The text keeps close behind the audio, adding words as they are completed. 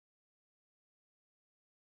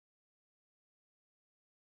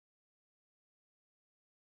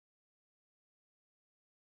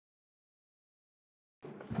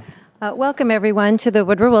Welcome, everyone, to the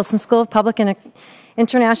Woodrow Wilson School of Public and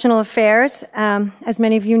International Affairs. As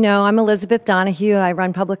many of you know, I'm Elizabeth Donahue. I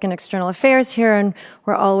run Public and External Affairs here, and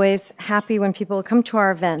we're always happy when people come to our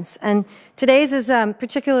events. And today's is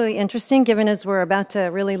particularly interesting, given as we're about to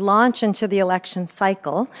really launch into the election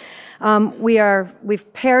cycle.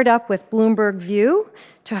 We've paired up with Bloomberg View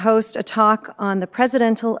to host a talk on the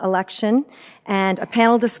presidential election and a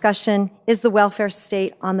panel discussion, Is the Welfare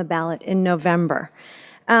State on the Ballot, in November.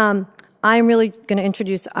 I'm really going to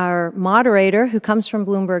introduce our moderator, who comes from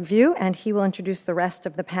Bloomberg View, and he will introduce the rest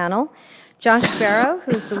of the panel. Josh Barro,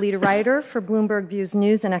 who's the lead writer for Bloomberg View's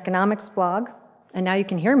news and economics blog. And now you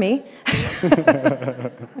can hear me.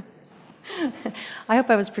 I hope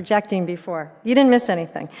I was projecting before. You didn't miss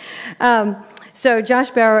anything. So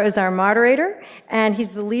Josh Barro is our moderator, and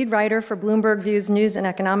he's the lead writer for Bloomberg View's news and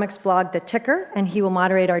economics blog, The Ticker, and he will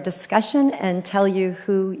moderate our discussion and tell you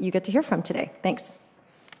who you get to hear from today. Thanks.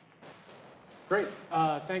 Great.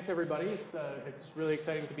 Thanks, everybody. It's really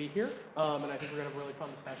exciting to be here, and I think we're going to have a really fun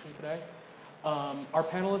discussion today. Our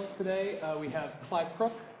panelists today, we have Clive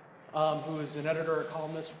Crook, who is an editor and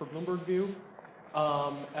columnist for Bloomberg View,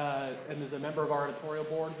 and is a member of our editorial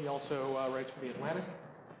board. He also writes for The Atlantic.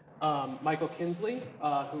 Michael Kinsley,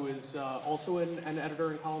 who is also an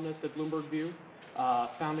editor and columnist at Bloomberg View,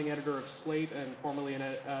 founding editor of Slate and formerly an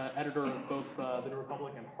editor of both the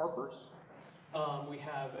Republic and Harper's. We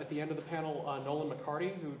have, at the end of the panel, Nolan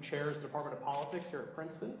McCarty, who chairs the Department of Politics here at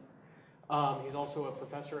Princeton. He's also a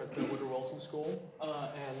professor at the Woodrow Wilson School.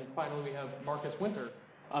 And finally, we have Markus Prior,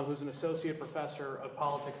 who's an associate professor of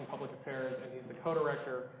politics and public affairs, and he's the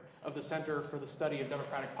co-director of the Center for the Study of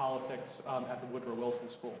Democratic Politics at the Woodrow Wilson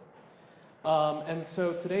School. And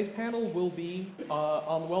so today's panel will be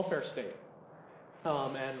on the welfare state,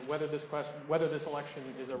 and whether this election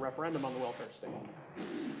is a referendum on the welfare state.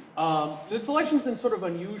 This election's been sort of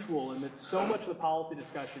unusual in that so much of the policy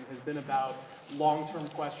discussion has been about long-term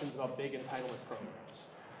questions about big entitlement programs.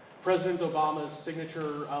 President Obama's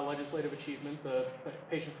signature legislative achievement, the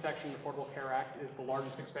Patient Protection and Affordable Care Act, is the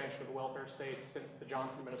largest expansion of the welfare state since the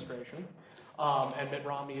Johnson administration, and Mitt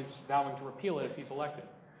Romney is vowing to repeal it if he's elected.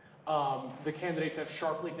 The candidates have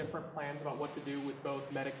sharply different plans about what to do with both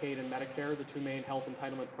Medicaid and Medicare, the two main health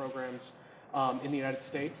entitlement programs in the United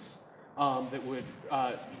States. That would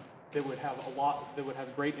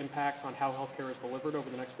have great impacts on how healthcare is delivered over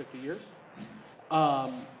the next 50 years.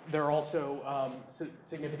 There are also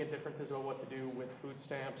significant differences about what to do with food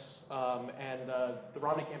stamps, and the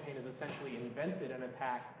Romney campaign has essentially invented an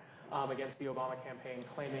attack against the Obama campaign,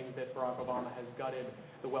 claiming that Barack Obama has gutted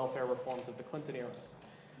the welfare reforms of the Clinton era.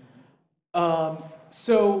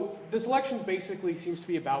 So this election basically seems to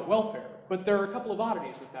be about welfare, but there are a couple of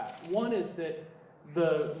oddities with that. One is that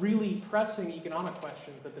the really pressing economic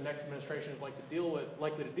questions that the next administration is likely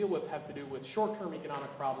to deal with have to do with short-term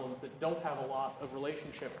economic problems that don't have a lot of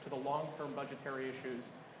relationship to the long-term budgetary issues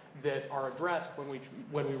that are addressed when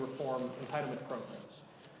we reform entitlement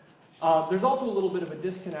programs. There's also a little bit of a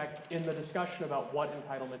disconnect in the discussion about what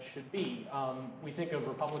entitlements should be. We think of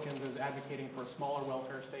Republicans as advocating for a smaller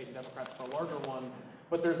welfare state and Democrats for a larger one,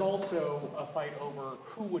 but there's also a fight over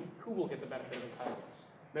who will get the benefit of entitlements.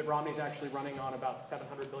 Mitt Romney's actually running on about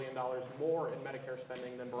 $700 billion more in Medicare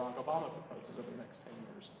spending than Barack Obama proposes over the next 10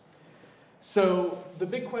 years. So the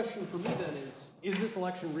big question for me then is this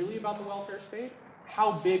election really about the welfare state?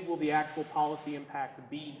 How big will the actual policy impact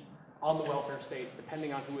be on the welfare state,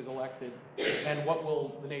 depending on who is elected, and what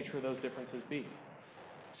will the nature of those differences be?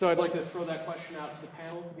 So I'd like to throw that question out to the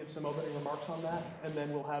panel to give some opening remarks on that, and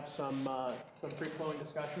then we'll have some free-flowing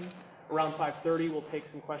discussion. Around 5:30, we'll take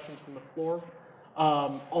some questions from the floor.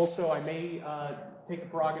 Also, I may take the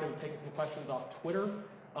prerogative of taking some questions off Twitter.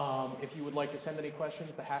 If you would like to send any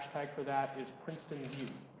questions, the hashtag for that is Princeton View.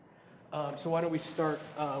 So why don't we start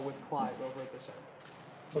with Clive over at this end.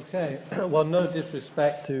 Okay. Well, no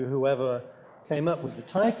disrespect to whoever came up with the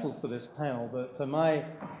title for this panel, but my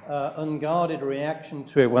unguarded reaction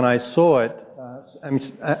to it when I saw it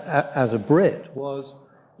as a Brit was,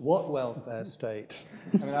 what welfare state?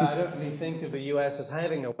 I mean, I don't really think of the US as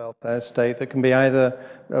having a welfare state that can be either,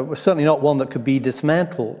 certainly not one that could be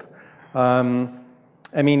dismantled. I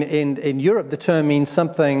mean, in Europe, the term means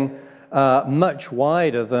something much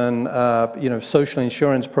wider than, social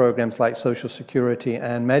insurance programs like Social Security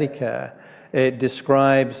and Medicare. It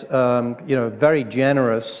describes, very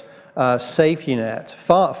generous safety net,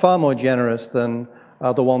 far more generous than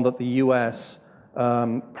the one that the US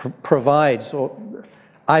provides, or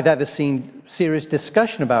I've ever seen serious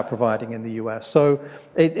discussion about providing in the US. So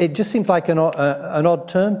it just seems like an odd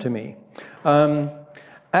term to me.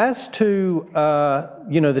 As to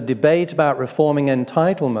the debate about reforming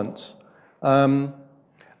entitlements, I'm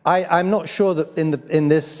not sure that in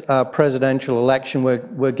this presidential election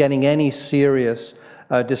we're getting any serious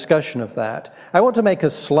discussion of that. I want to make a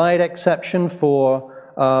slight exception for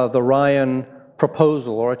the Ryan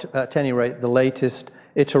proposal, or at any rate the latest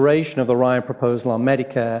iteration of the Ryan proposal on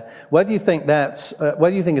Medicare. Whether you think it's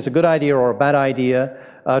a good idea or a bad idea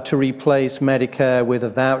to replace Medicare with a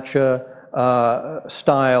voucher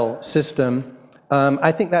style system,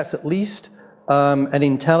 I think that's at least an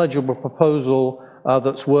intelligible proposal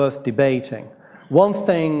that's worth debating. One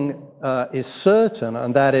thing is certain,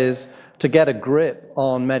 and that is to get a grip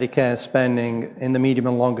on Medicare spending in the medium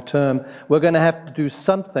and longer term, we're going to have to do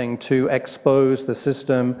something to expose the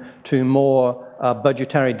system to more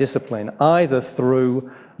budgetary discipline, either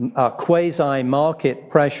through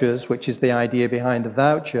quasi-market pressures, which is the idea behind the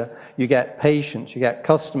voucher. You get patients, you get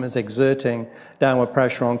customers exerting downward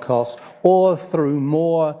pressure on costs, or through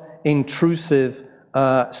more intrusive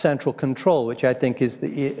central control, which I think is the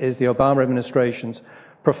Obama administration's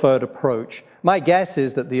preferred approach. My guess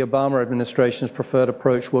is that the Obama administration's preferred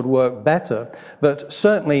approach would work better, but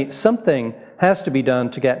certainly something has to be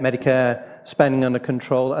done to get Medicare spending under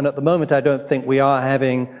control, and at the moment I don't think we are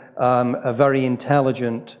having a very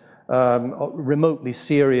intelligent, remotely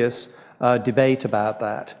serious debate about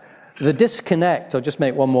that. The disconnect, I'll just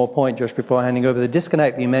make one more point, Josh, before handing over. The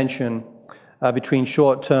disconnect that you mentioned between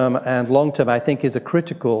short-term and long-term, I think, is a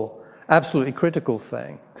critical, absolutely critical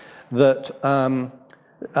thing. That,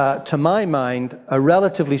 to my mind, a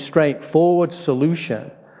relatively straightforward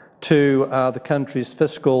solution to the country's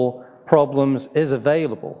fiscal problems is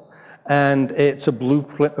available. And it's a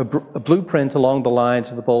blueprint along the lines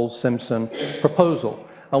of the Bowles-Simpson proposal.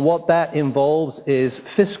 And what that involves is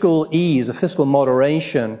fiscal ease, a fiscal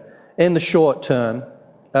moderation in the short term,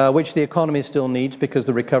 which the economy still needs because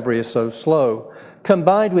the recovery is so slow,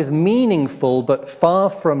 combined with meaningful but far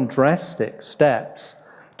from drastic steps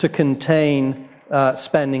to contain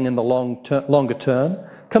spending in the longer term,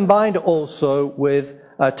 combined also with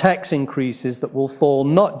tax increases that will fall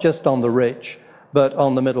not just on the rich, but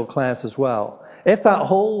on the middle class as well. If that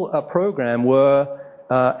whole program were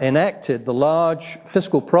enacted, the large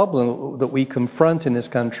fiscal problem that we confront in this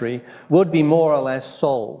country would be more or less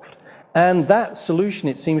solved. And that solution,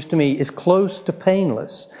 it seems to me, is close to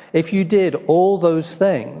painless. If you did all those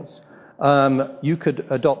things, you could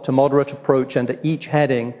adopt a moderate approach under each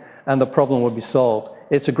heading and the problem would be solved.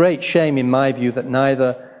 It's a great shame, in my view, that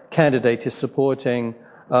neither candidate is supporting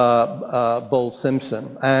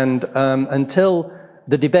Bowles-Simpson. And until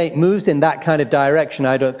the debate moves in that kind of direction,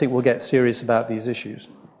 I don't think we'll get serious about these issues.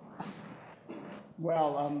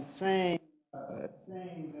 Well, saying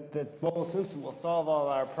that Bowles-Simpson will solve all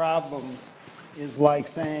our problems is like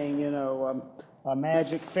saying, a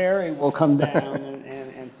magic fairy will come down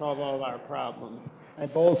and solve all our problems.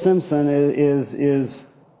 And Bowles-Simpson is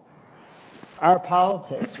our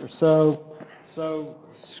politics are so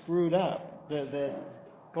screwed up that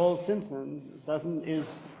Bowles-Simpson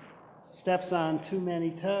steps on too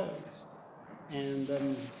many toes, and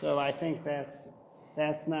so I think that's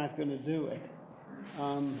not going to do it.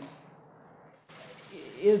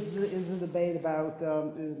 Is the debate about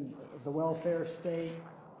the welfare state?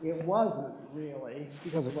 It wasn't really,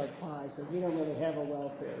 because of what Clive said. We don't really have a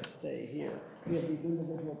welfare state here. We have these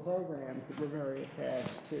individual programs that we're very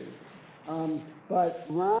attached to. But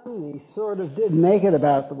Romney sort of did make it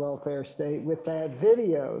about the welfare state with that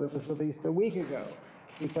video that was released a week ago,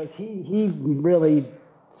 because he really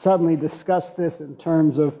suddenly discussed this in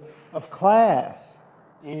terms of class.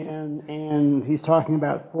 And he's talking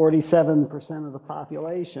about 47% of the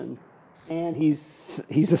population, and he's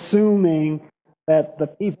assuming that the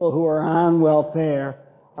people who are on welfare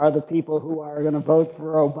are the people who are going to vote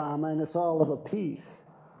for Obama, and it's all of a piece.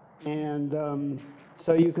 And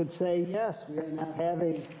so you could say, yes, we are now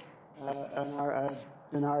having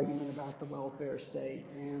an argument about the welfare state,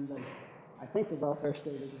 and I think the welfare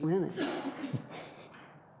state is winning.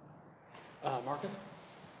 Markus?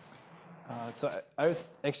 So I was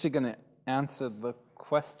actually going to answer the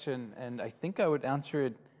question, and I think I would answer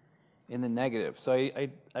it in the negative. So I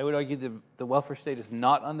would argue that the welfare state is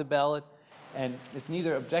not on the ballot, and it's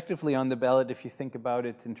neither objectively on the ballot if you think about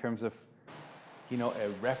it in terms of, a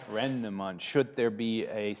referendum on should there be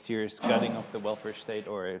a serious gutting of the welfare state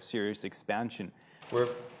or a serious expansion. We're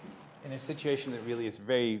in a situation that really is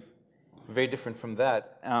very, very different from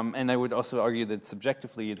that. And I would also argue that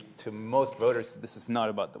subjectively, to most voters, this is not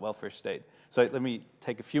about the welfare state. So let me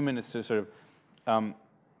take a few minutes to sort of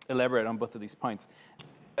elaborate on both of these points.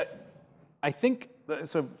 I think,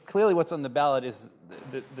 so clearly what's on the ballot is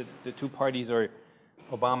the two parties are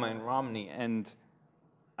Obama and Romney. And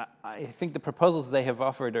I think the proposals they have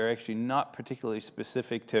offered are actually not particularly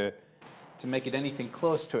specific to make it anything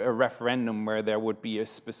close to a referendum where there would be a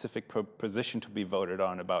specific proposition to be voted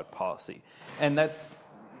on about policy. And that's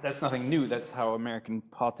nothing new. That's how American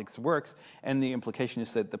politics works. And the implication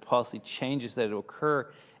is that the policy changes that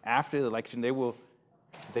occur after the election, they will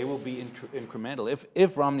be incremental.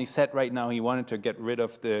 If Romney said right now he wanted to get rid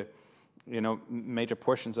of the major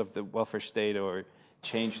portions of the welfare state or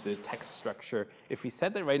change the tax structure, if he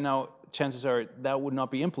said that right now, chances are that would not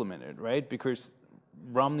be implemented, right? Because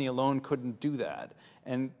Romney alone couldn't do that.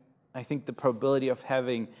 And I think the probability of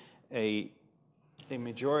having a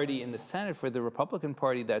majority in the Senate for the Republican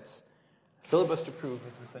Party that's filibuster-proof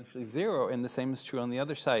is essentially zero, and the same is true on the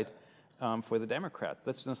other side for the Democrats.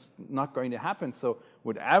 That's just not going to happen. So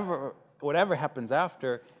whatever happens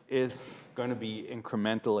after is going to be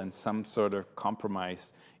incremental and some sort of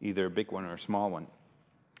compromise, either a big one or a small one.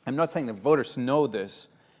 I'm not saying that voters know this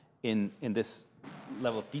in this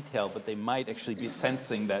level of detail, but they might actually be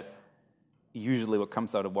sensing that usually what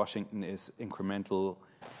comes out of Washington is incremental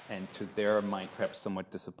and to their mind perhaps somewhat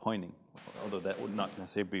disappointing, although that would not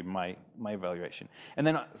necessarily be my evaluation. And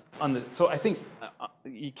then so I think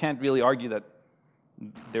you can't really argue that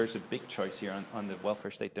there's a big choice here on the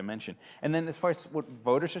welfare state dimension. And then as far as what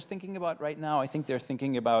voters are thinking about right now, I think they're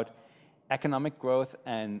thinking about economic growth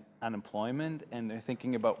and unemployment, and they're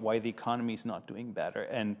thinking about why the economy is not doing better.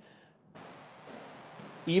 And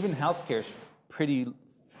even healthcare is pretty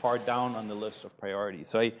far down on the list of priorities.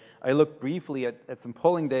 So I looked briefly at some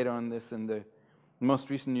polling data on this, and the most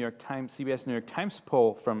recent CBS New York Times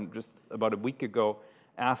poll from just about a week ago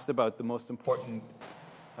asked about the most important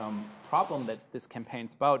problem that this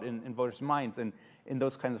campaign's about in voters' minds. And in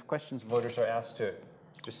those kinds of questions, voters are asked to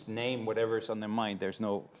just name whatever's on their mind. There's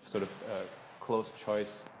no sort of closed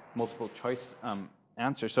choice, multiple choice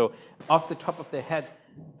answer. So off the top of their head,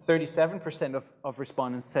 37% of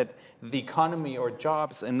respondents said the economy or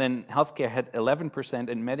jobs, and then healthcare had 11%,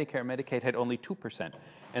 and Medicare and Medicaid had only 2%.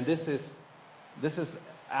 And this is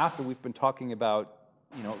after we've been talking about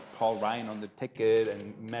Paul Ryan on the ticket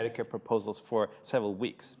and Medicare proposals for several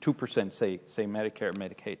weeks. 2% say Medicare and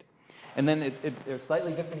Medicaid. And then a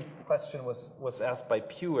slightly different question was asked by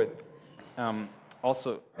Pew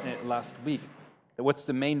also last week. What's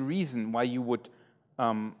the main reason why you would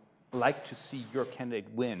like to see your candidate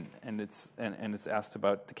win? And it's asked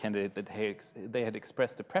about the candidate that they had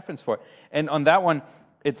expressed a preference for. And on that one,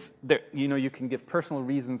 it's there. You can give personal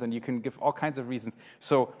reasons and you can give all kinds of reasons.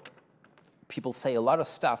 So people say a lot of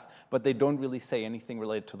stuff, but they don't really say anything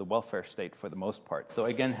related to the welfare state for the most part. So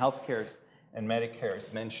again, healthcare and Medicare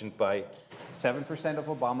is mentioned by 7% of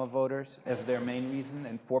Obama voters as their main reason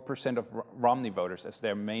and 4% of Romney voters as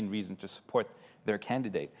their main reason to support their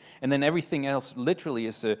candidate. And then everything else literally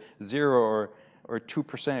is a 0 or 2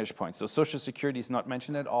 percentage points. So Social Security is not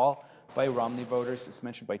mentioned at all by Romney voters. It's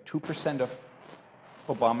mentioned by 2% of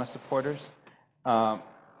Obama supporters.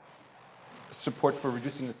 Support for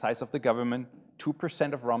reducing the size of the government,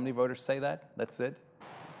 2% of Romney voters say that. That's it.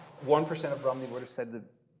 1% of Romney voters said that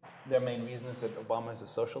their main reason is that Obama is a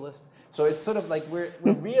socialist. So it's sort of like we're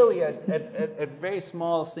really at very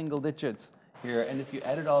small single digits here. And if you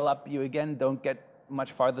add it all up, you again don't get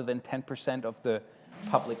much farther than 10% of the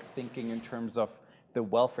public thinking in terms of the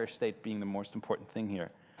welfare state being the most important thing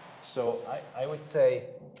here. So I would say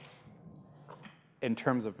in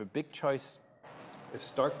terms of a big choice, a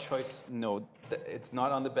stark choice, no, it's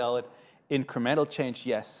not on the ballot. Incremental change,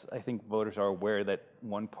 yes. I think voters are aware that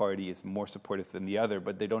one party is more supportive than the other,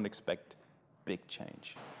 but they don't expect big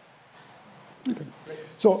change. Okay.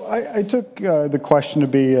 So I took the question to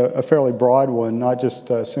be a fairly broad one, not just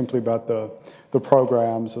simply about the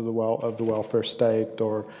programs of the welfare state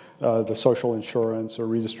or the social insurance or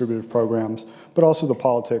redistributive programs, but also the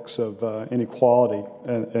politics of inequality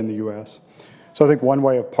in the U.S. So I think one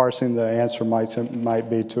way of parsing the answer might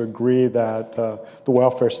be to agree that the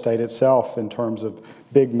welfare state itself, in terms of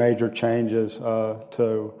big major changes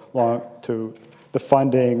to the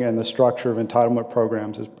funding and the structure of entitlement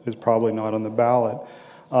programs, is probably not on the ballot.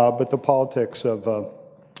 But the politics of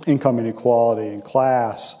income inequality and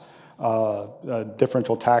class,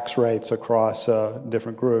 differential tax rates across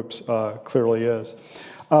different groups clearly is.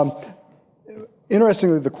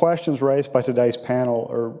 Interestingly, the questions raised by today's panel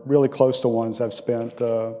are really close to ones I've spent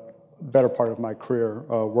the better part of my career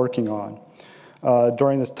working on.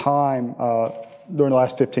 During this time, during the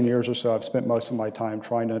last 15 years or so, I've spent most of my time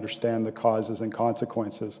trying to understand the causes and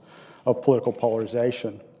consequences of political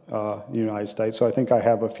polarization in the United States. So I think I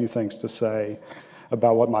have a few things to say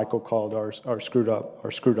about what Michael called our screwed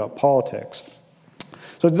up politics.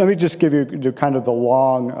 So let me just give you kind of the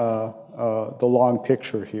long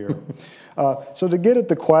picture here. So to get at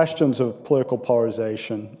the questions of political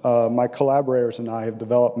polarization, my collaborators and I have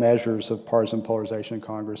developed measures of partisan polarization in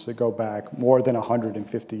Congress that go back more than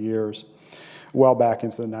 150 years, well back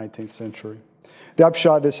into the 19th century. The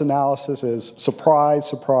upshot of this analysis is, surprise,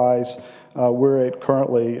 surprise, we're at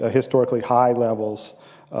currently historically high levels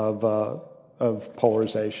of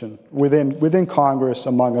polarization within Congress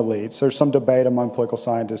among elites. There's some debate among political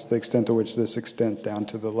scientists the extent to which this extends down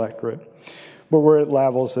to the electorate. But we're at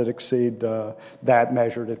levels that exceed that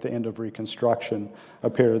measured at the end of Reconstruction, a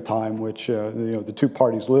period of time which the two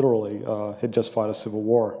parties literally had just fought a civil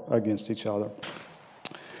war against each other.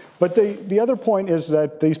 But the other point is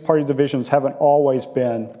that these party divisions haven't always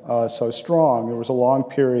been so strong. There was a long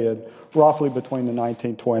period, roughly between the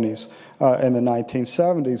 1920s and the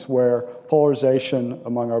 1970s, where polarization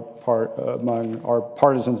among our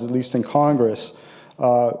partisans, at least in Congress,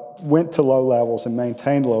 went to low levels and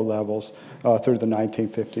maintained low levels through the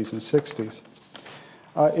 1950s and 60s.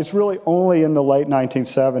 It's really only in the late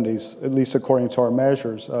 1970s, at least according to our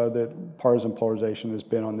measures, that partisan polarization has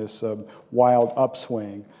been on this wild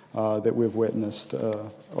upswing that we've witnessed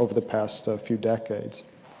over the past few decades.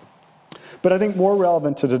 But I think more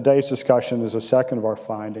relevant to today's discussion is a second of our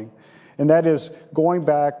finding, and that is going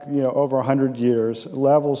back over 100 years,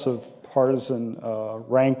 levels of partisan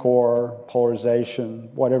rancor, polarization,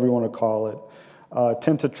 whatever you want to call it,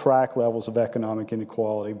 tend to track levels of economic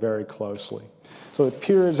inequality very closely. So at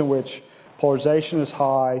periods in which polarization is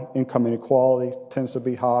high, income inequality tends to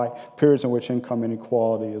be high. Periods in which income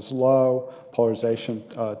inequality is low, polarization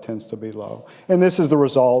tends to be low. And this is the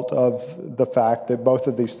result of the fact that both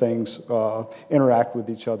of these things interact with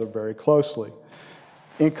each other very closely.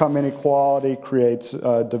 Income inequality creates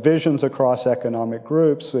divisions across economic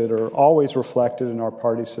groups that are always reflected in our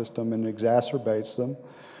party system and exacerbates them.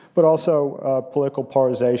 But also political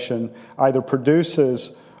polarization either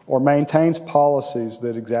produces or maintains policies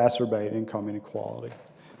that exacerbate income inequality.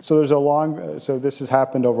 So this has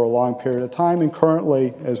happened over a long period of time, and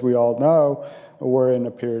currently, as we all know, we're in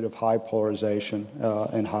a period of high polarization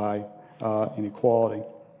and high inequality.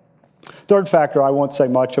 Third factor I won't say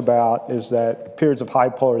much about is that periods of high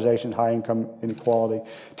polarization, high income inequality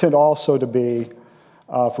tend also to be,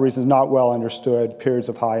 for reasons not well understood, periods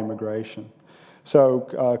of high immigration.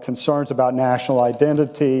 So concerns about national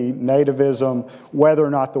identity, nativism, whether or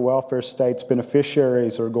not the welfare state's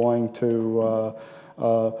beneficiaries are going to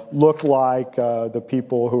look like the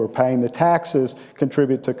people who are paying the taxes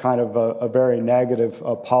contribute to kind of a very negative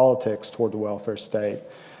politics toward the welfare state.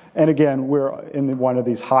 And again, we're in one of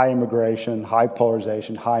these high immigration, high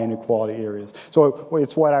polarization, high inequality areas. So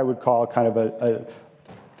it's what I would call kind of a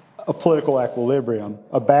political equilibrium,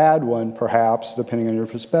 a bad one perhaps, depending on your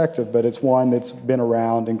perspective, but it's one that's been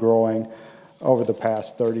around and growing over the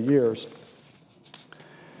past 30 years.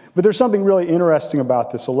 But there's something really interesting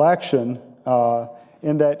about this election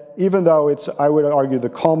in that even though it's, I would argue, the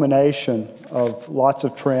culmination of lots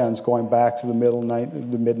of trends going back to the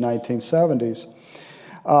mid-1970s,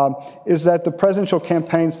 is that the presidential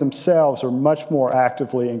campaigns themselves are much more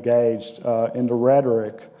actively engaged in the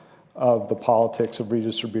rhetoric of the politics of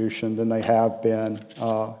redistribution than they have been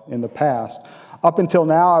in the past. Up until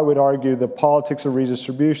now, I would argue the politics of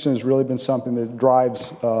redistribution has really been something that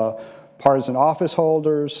drives partisan office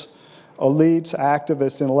holders, elites,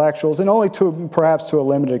 activists, intellectuals, and only perhaps to a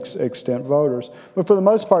limited extent voters. But for the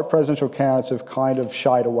most part, presidential candidates have kind of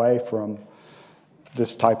shied away from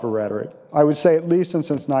this type of rhetoric. I would say at least since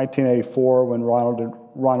 1984, when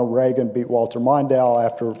Ronald Reagan beat Walter Mondale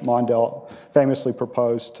after Mondale famously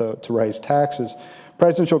proposed to raise taxes,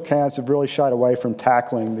 presidential candidates have really shied away from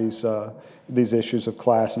tackling these issues of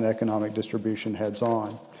class and economic distribution heads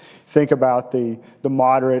on. Think about the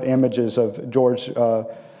moderate images of George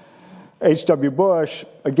H.W. Bush,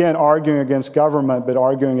 again, arguing against government, but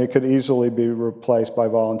arguing it could easily be replaced by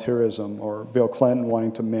volunteerism, or Bill Clinton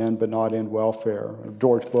wanting to mend but not end welfare, or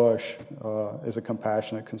George Bush is a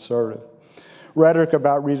compassionate conservative. Rhetoric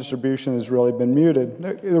about redistribution has really been muted.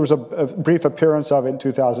 There was a brief appearance of it in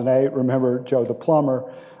 2008, remember Joe the Plumber,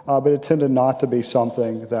 but it tended not to be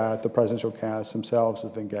something that the presidential candidates themselves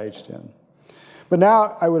have engaged in. But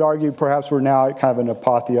now, I would argue, perhaps we're now at kind of an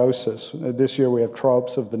apotheosis. This year we have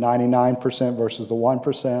tropes of the 99% versus the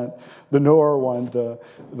 1%, the newer one, the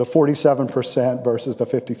 47% versus the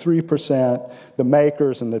 53%, the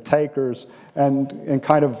makers and the takers, and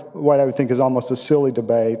kind of what I would think is almost a silly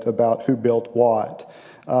debate about who built what.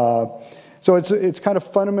 So it's kind of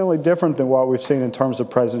fundamentally different than what we've seen in terms of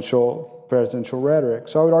presidential presidential rhetoric.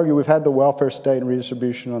 So I would argue we've had the welfare state and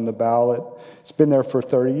redistribution on the ballot. It's been there for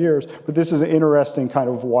 30 years, but this is an interesting kind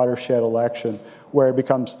of watershed election where it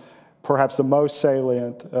becomes perhaps the most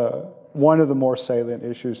salient, one of the more salient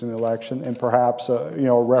issues in the election, and perhaps a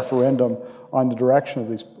referendum on the direction of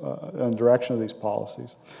these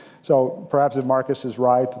policies. So perhaps if Markus is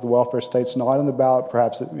right that the welfare state's not on the ballot,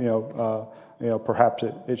 perhaps perhaps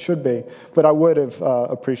it should be. But I would have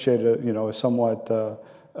appreciated a somewhat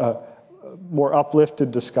more uplifted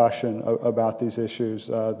discussion about these issues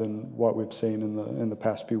than what we've seen in the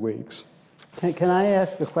past few weeks. Can I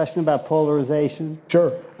ask a question about polarization?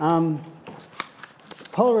 Sure.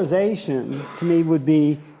 Polarization, to me, would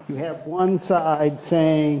be you have one side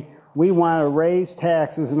saying, we want to raise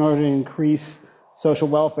taxes in order to increase social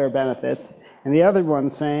welfare benefits, and the other one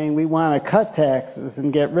saying, we want to cut taxes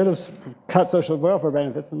and cut social welfare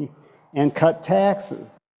benefits and cut taxes.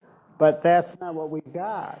 But that's not what we've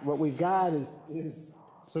got. What we've got is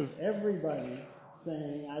sort of everybody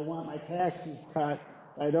saying, I want my taxes cut.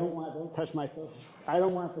 Don't touch my social. I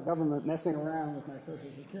don't want the government messing around with my social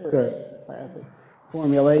security. Right. It's a classic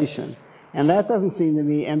formulation, and that doesn't seem to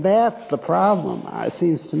me. And that's the problem. It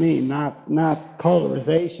seems to me, not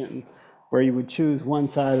polarization, where you would choose one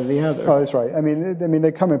side or the other. Oh, that's right. I mean,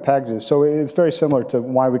 they come in packages. So it's very similar to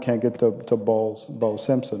why we can't get to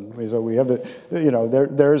Bowles-Simpson. So we have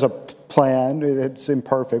there is a plan. It's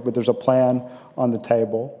imperfect, but there's a plan on the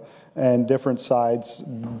table. And different sides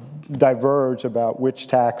diverge about which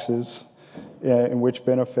taxes and which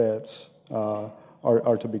benefits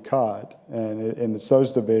are to be cut, and it's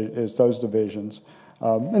those divisions,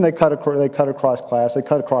 and they cut across class, they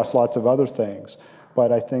cut across lots of other things.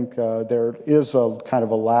 But I think there is a kind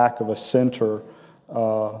of a lack of a center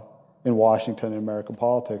in Washington and American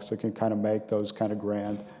politics that can kind of make those kind of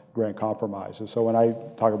grand compromises. So when I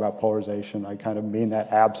talk about polarization, I kind of mean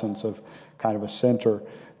that absence of kind of a center,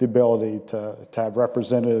 the ability to have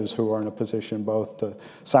representatives who are in a position both to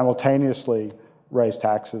simultaneously raise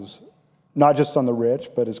taxes, not just on the rich,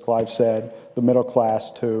 but as Clive said, the middle class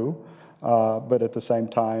too, but at the same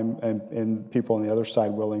time, and people on the other side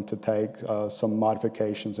willing to take some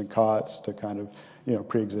modifications and cuts to kind of,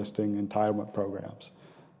 pre-existing entitlement programs.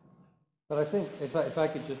 But I think, if I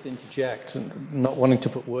could just interject, and not wanting to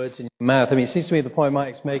put words in your mouth, I mean, it seems to me the point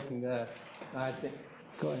Mike's making there, I think,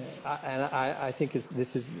 go ahead. And I think it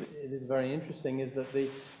is very interesting, is that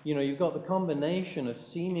you've got the combination of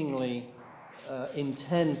seemingly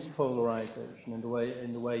intense polarization in the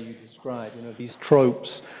way you describe, these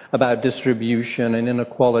tropes about distribution and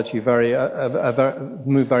inequality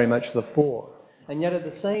move very much to the fore, and yet at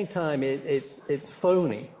the same time it's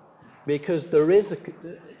phony, because there is,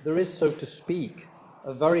 so to speak,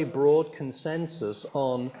 a very broad consensus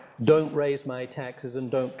on don't raise my taxes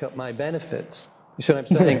and don't cut my benefits. You see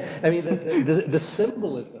what I'm saying? I mean, the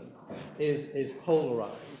symbolism is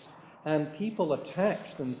polarized. And people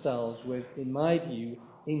attach themselves with, in my view,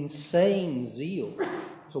 insane zeal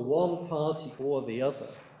to one party or the other.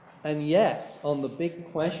 And yet, on the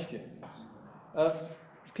big questions,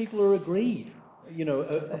 people are agreed, in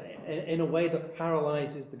a way that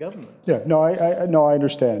paralyzes the government. Yeah, no, I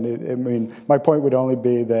understand. I mean, my point would only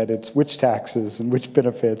be that it's which taxes and which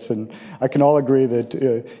benefits, and I can all agree that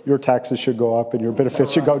your taxes should go up and your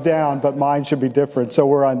benefits should go down, but mine should be different. So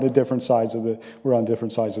we're on different sides of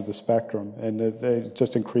the spectrum, and it's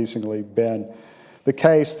just increasingly been the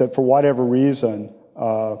case that for whatever reason,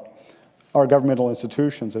 our governmental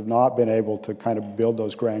institutions have not been able to kind of build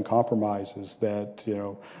those grand compromises that,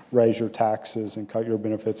 raise your taxes and cut your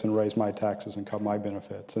benefits and raise my taxes and cut my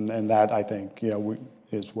benefits. And that, I think,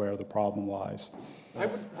 is where the problem lies.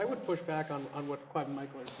 I would push back on what Clive and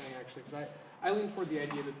Michael are saying, actually, because I lean toward the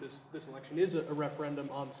idea that this election is a referendum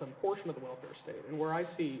on some portion of the welfare state. And where I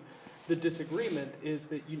see the disagreement is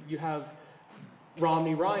that you have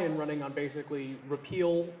Romney-Ryan running on basically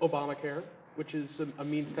repeal Obamacare, which is a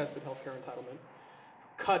means-tested healthcare entitlement,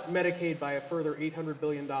 cut Medicaid by a further $800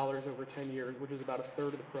 billion over 10 years, which is about a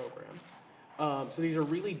third of the program. So these are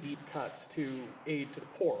really deep cuts to aid to the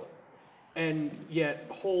poor, and yet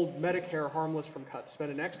hold Medicare harmless from cuts,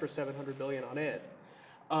 spend an extra $700 billion on it.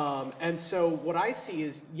 And so what I see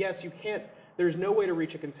is, yes, there's no way to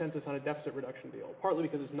reach a consensus on a deficit reduction deal, partly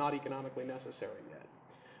because it's not economically necessary yet.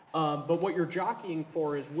 But what you're jockeying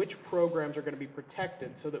for is which programs are going to be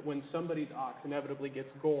protected so that when somebody's ox inevitably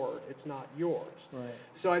gets gored, it's not yours. Right.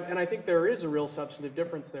 So, I think there is a real substantive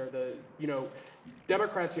difference there.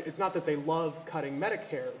 Democrats, it's not that they love cutting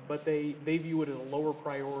Medicare, but they view it as a lower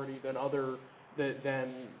priority than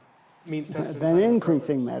means-tested. Then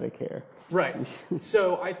increasing Medicare. Right.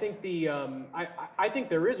 So I think I think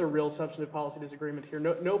there is a real substantive policy disagreement here.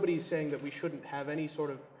 Nobody's saying that we shouldn't have any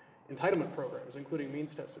sort of entitlement programs, including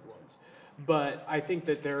means-tested ones. But I think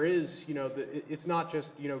that there is, it's not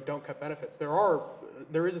just, don't cut benefits.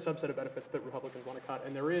 There is a subset of benefits that Republicans want to cut,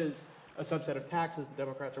 and there is a subset of taxes that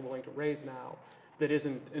Democrats are willing to raise now that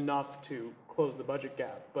isn't enough to close the budget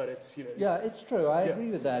gap. But it's, Yeah, it's true. I agree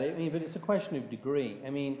with that. I mean, but it's a question of degree. I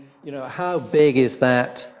mean, how big is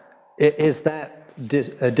that? Is that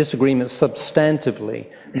a disagreement substantively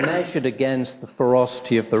measured against the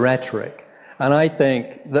ferocity of the rhetoric? And I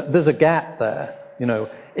think that there's a gap there.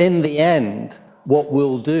 In the end, what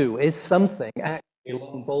we'll do is something actually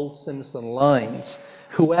along Bolt-Simpson lines.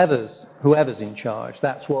 Whoever's in charge,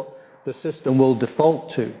 that's what the system will default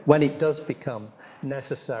to when it does become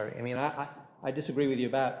necessary. I mean, I disagree with you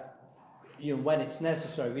about when it's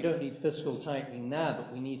necessary. We don't need fiscal tightening now,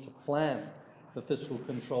 but we need to plan for fiscal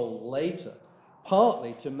control later,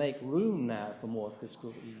 partly to make room now for more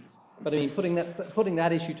fiscal ease. But I mean, putting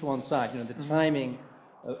that issue to one side, the timing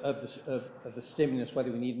of the stimulus,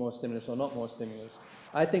 whether we need more stimulus or not more stimulus,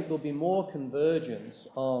 I think there'll be far more convergence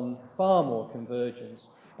on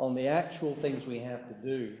the actual things we have to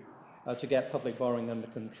do to get public borrowing under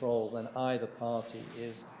control than either party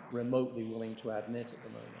is remotely willing to admit at the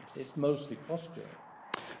moment. It's mostly posturing.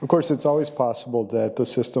 Of course, it's always possible that the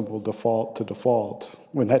system will default to default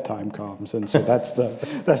when that time comes, and so that's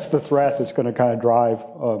the threat that's going to kind of drive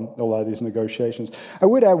a lot of these negotiations. I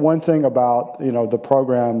would add one thing about the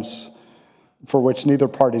programs for which neither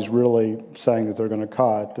party is really saying that they're going to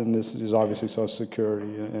cut, and this is obviously Social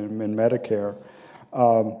Security and Medicare.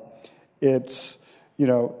 It's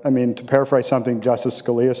to paraphrase something Justice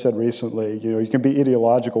Scalia said recently, you can be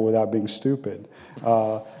ideological without being stupid.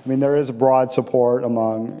 There is broad support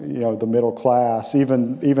among, the middle class.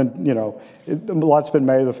 Even a lot's been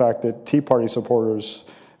made of the fact that Tea Party supporters,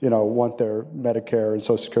 want their Medicare and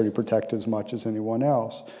Social Security protected as much as anyone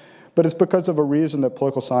else. But it's because of a reason that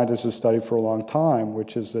political scientists have studied for a long time,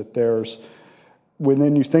 which is that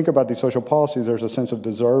when you think about these social policies, there's a sense of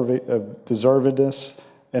deservedness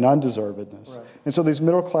and undeservedness. Right. And so these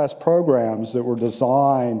middle-class programs that were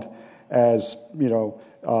designed as, we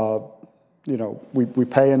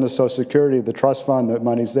pay into Social Security, the trust fund, the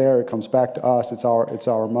money's there, it comes back to us, it's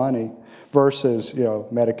our money, versus,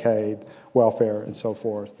 Medicaid, welfare, and so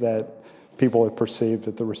forth, that people have perceived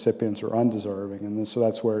that the recipients are undeserving. And so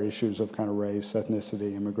that's where issues of kind of race,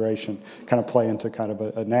 ethnicity, immigration kind of play into kind of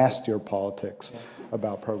a nastier politics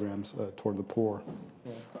about programs toward the poor.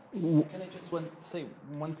 Yeah. Can I just say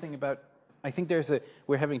one thing about? I think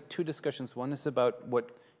we're having two discussions. One is about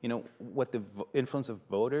what the influence of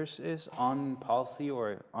voters is on policy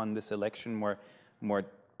or on this election more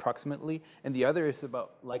proximately, and the other is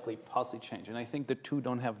about likely policy change. And I think the two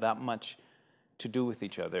don't have that much to do with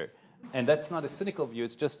each other. And that's not a cynical view.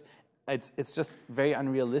 It's just very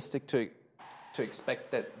unrealistic to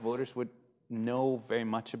expect that voters would know very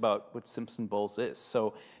much about what Simpson-Bowles is.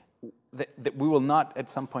 So that we will not at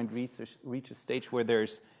some point reach a stage where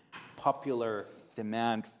there's popular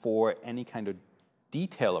demand for any kind of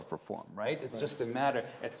detail of reform, right? It's just a matter.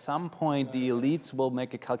 At some point, the elites will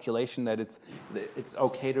make a calculation that it's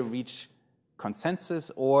okay to reach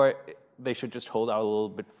consensus, or they should just hold out a little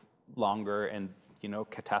bit longer and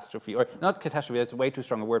catastrophe, or not catastrophe, that's way too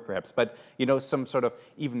strong a word perhaps, but some sort of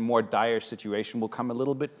even more dire situation will come a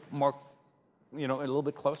little bit more, a little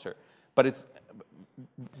bit closer.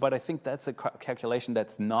 But I think that's a calculation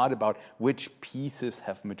that's not about which pieces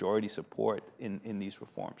have majority support in these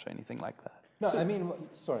reforms or anything like that. No,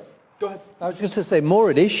 sorry. Go ahead. I was just to say,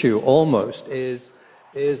 more at issue almost is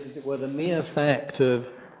the mere fact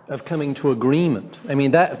of coming to agreement. I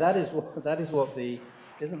mean, that is what the,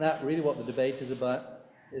 isn't that really what the debate is about?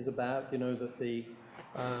 That the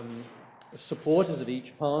supporters of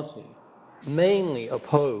each party mainly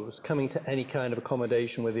oppose coming to any kind of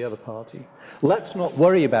accommodation with the other party. Let's not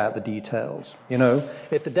worry about the details.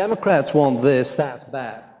 If the Democrats want this, that's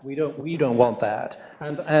bad. We don't want that.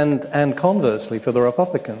 And conversely for the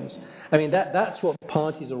Republicans. I mean, that's what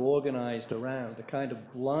parties are organized around, a kind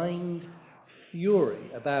of blind fury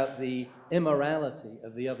about the immorality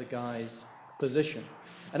of the other guy's position.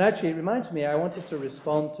 And actually, it reminds me, I wanted to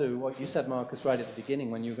respond to what you said, Marcus, right at the beginning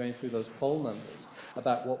when you were going through those poll numbers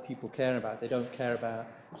about what people care about. They don't care about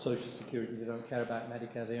Social Security, they don't care about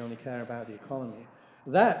Medicare, they only care about the economy.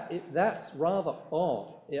 That's rather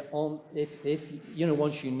odd if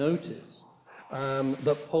once you notice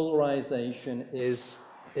that polarization is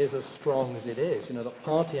as strong as it is, that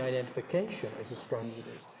party identification is as strong as it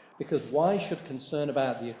is. Because why should concern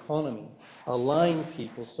about the economy align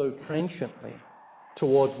people so trenchantly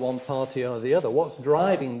towards one party or the other? What's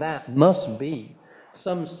driving that must be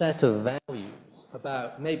some set of values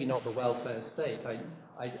about, maybe not the welfare state,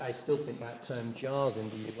 I still think that term jars in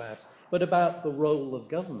the US, but about the role of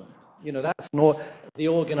government. You know, that's not the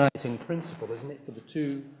organizing principle, isn't it, for the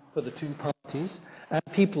two parties? And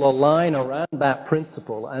people align around that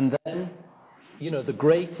principle, and then, you know, the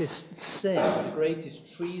greatest sin, the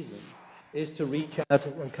greatest treason is to reach out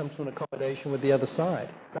and come to an accommodation with the other side.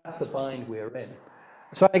 That's the bind we're in.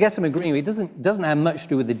 So I guess I'm agreeing. It doesn't have much to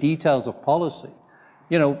do with the details of policy.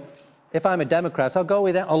 You know, if I'm a Democrat, I'll go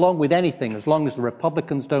along with anything as long as the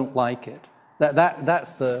Republicans don't like it.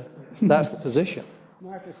 That's the position.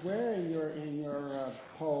 Marcus, where in your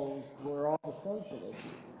polls were all the socialists?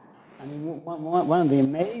 I mean, one of the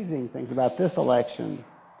amazing things about this election,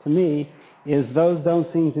 to me, is those don't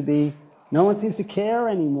seem to be. No one seems to care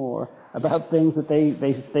anymore about things that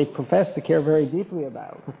they profess to care very deeply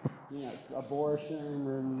about. You know,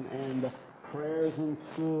 abortion and prayers in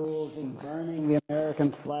schools and burning the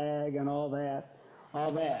American flag and all that.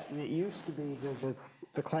 And it used to be that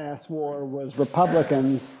the class war was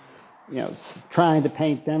Republicans, you know, trying to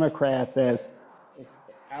paint Democrats as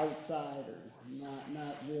outsiders,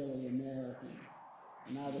 not really Americans,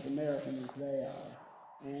 not as American as they are.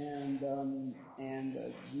 And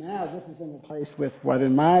now this is in replaced with what,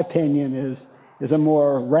 in my opinion, is a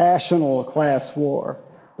more rational class war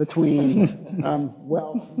between the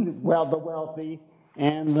wealthy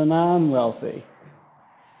and the non-wealthy.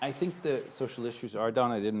 I think the social issues are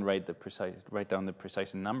down. I didn't write down the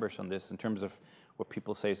precise numbers on this in terms of what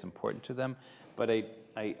people say is important to them, but I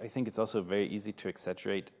think it's also very easy to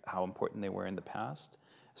exaggerate how important they were in the past.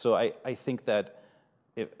 So I think that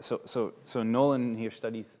so Nolan here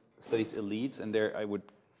studies elites, and there I would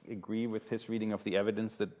agree with his reading of the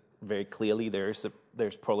evidence that very clearly there's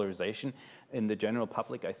polarization. In the general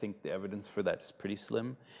public, I think the evidence for that is pretty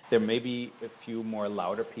slim. There may be a few more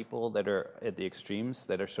louder people that are at the extremes,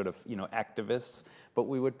 that are sort of, you know, activists, but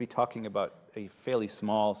we would be talking about a fairly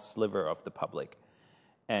small sliver of the public.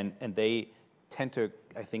 And they tend to,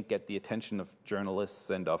 I think, get the attention of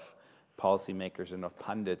journalists and of policymakers and of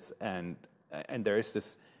pundits, and there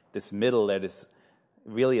is this middle that is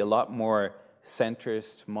really a lot more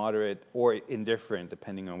centrist, moderate, or indifferent,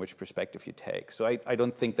 depending on which perspective you take. So I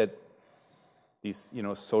don't think that these, you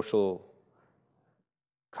know, social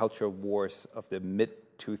culture wars of the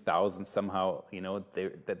mid-2000s somehow, you know,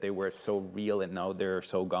 that they were so real and now they're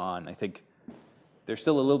so gone. I think they're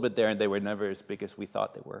still a little bit there, and they were never as big as we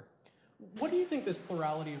thought they were. What do you think this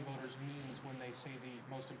plurality of voters means when they say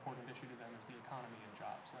the most important issue to them is the economy and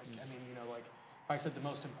jobs? Like, I mean, you know, like, if I said the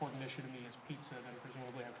most important issue to me is pizza, then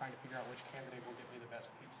presumably I'm trying to figure out which candidate will get me the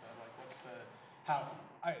best pizza. Like, what's the,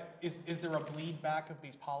 is there a bleed back of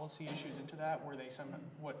these policy issues into that, where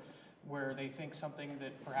they think something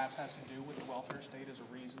that perhaps has to do with the welfare state is a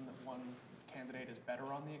reason that one candidate is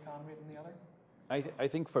better on the economy than the other? I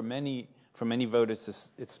think for many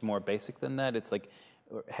voters, it's more basic than that. It's like,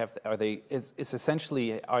 it's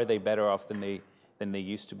essentially, are they better off than they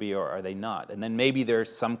used to be, or are they not? And then maybe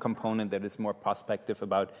there's some component that is more prospective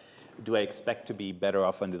about, do I expect to be better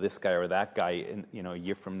off under this guy or that guy in, you know, a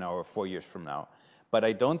year from now or 4 years from now? But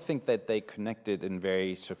I don't think that they connected in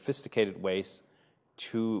very sophisticated ways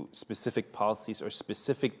to specific policies or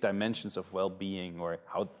specific dimensions of well-being, or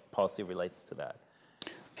how policy relates to that.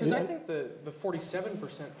 Because I think the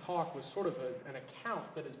 47% talk was sort of an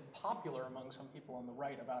account that is popular among some people on the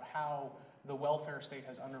right about how the welfare state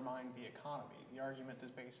has undermined the economy. The argument is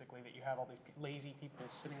basically that you have all these lazy people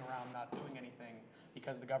sitting around not doing anything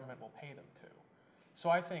because the government will pay them to. So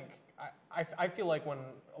I think, I feel like when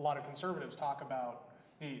a lot of conservatives talk about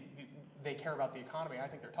they care about the economy, I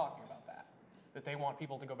think they're talking about that they want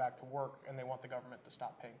people to go back to work and they want the government to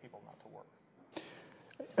stop paying people not to work.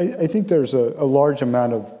 I think there's a large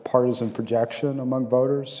amount of partisan projection among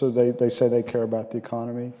voters. So they say they care about the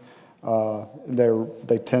economy.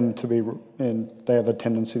 They tend to be, they have a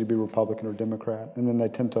tendency to be Republican or Democrat, and then they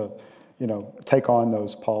tend to, you know, take on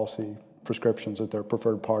those policy prescriptions that their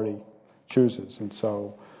preferred party chooses. And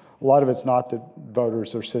so a lot of it's not that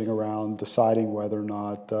voters are sitting around deciding whether or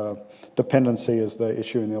not dependency is the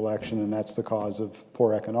issue in the election, and that's the cause of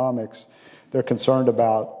poor economics. They're concerned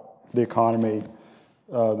about the economy.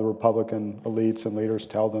 The Republican elites and leaders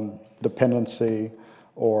tell them dependency,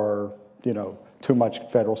 or, you know, too much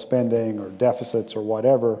federal spending or deficits or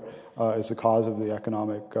whatever is the cause of the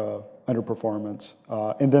economic underperformance,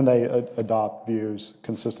 and then they adopt views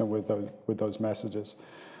consistent with those messages.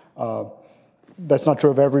 that's not true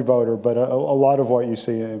of every voter, but a lot of what you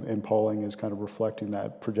see in polling is kind of reflecting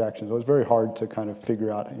that projection. So it's very hard to kind of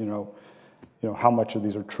figure out, how much of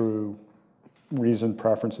these are true reasoned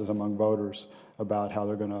preferences among voters about how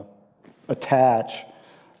they're going to attach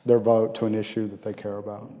their vote to an issue that they care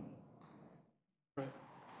about. Right.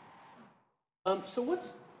 So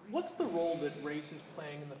what's the role that race is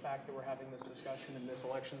playing in the fact that we're having this discussion in this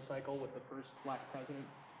election cycle with the first black president?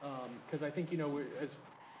 Because I think, as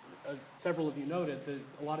several of you noted, that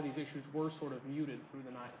a lot of these issues were sort of muted through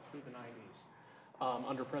the 90s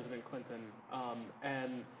under President Clinton,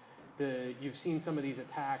 and you've seen some of these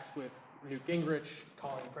attacks with Newt Gingrich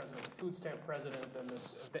calling the president a food stamp president, and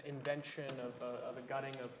this invention of a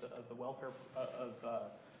gutting of the welfare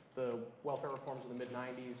reforms of the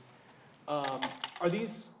mid-90s.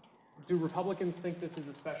 Do Republicans think this is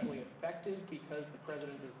especially effective because the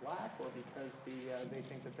president is black, or because they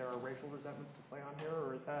think that there are racial resentments to play on here,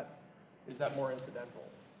 or is that more incidental?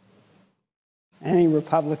 Any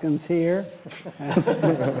Republicans here?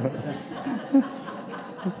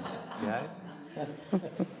 Yes.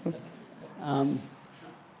 I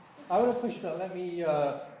want to push that. Let me.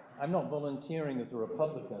 I'm not volunteering as a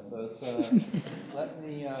Republican, but let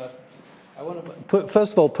me. I want to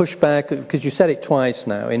first of all push back, because you said it twice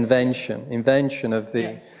now. Invention of the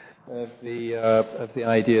yes. of the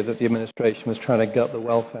idea that the administration was trying to gut the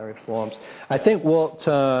welfare reforms. I think what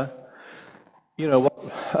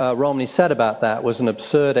Romney said about that was an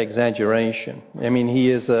absurd exaggeration. I mean, he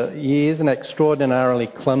is an extraordinarily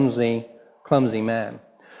clumsy man,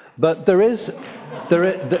 but there is a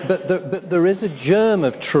germ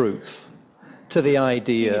of truth to the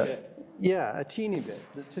idea. Yeah, a teeny bit,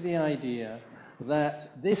 to the idea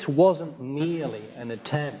that this wasn't merely an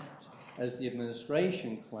attempt, as the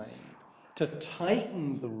administration claimed, to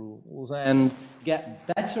tighten the rules and get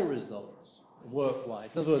better results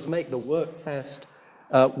work-wise. In other words, make the work test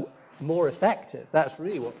more effective. That's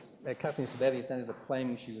really what Kathleen Sebelius ended up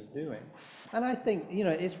claiming she was doing. And I think,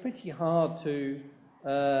 it's pretty hard to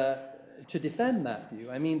defend that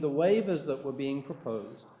view. I mean, the waivers that were being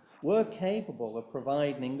proposed were capable of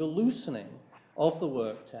providing a loosening of the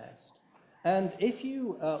work test. And if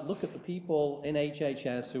you look at the people in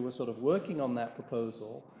HHS who were sort of working on that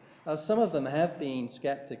proposal, some of them have been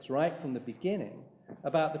skeptics right from the beginning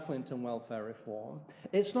about the Clinton welfare reform.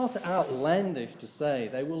 It's not outlandish to say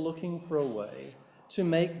they were looking for a way to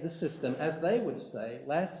make the system, as they would say,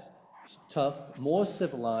 less tough, more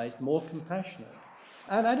civilized, more compassionate.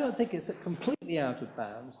 And I don't think it's completely out of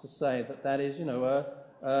bounds to say that is,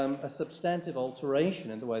 a substantive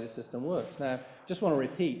alteration in the way the system works. Now, just want to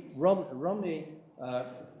repeat, Romney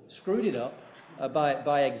screwed it up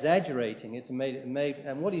by exaggerating it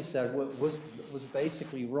and what he said was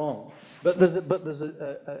basically wrong. But there's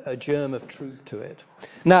a germ of truth to it.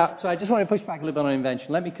 Now, so I just want to push back a little bit on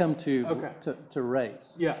invention. Let me come to race.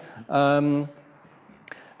 Yeah.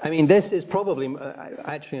 I mean, this is probably,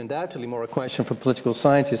 actually undoubtedly more a question for political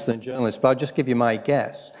scientists than journalists, but I'll just give you my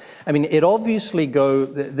guess. I mean, it obviously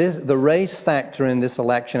the race factor in this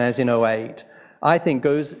election, as in 2008, I think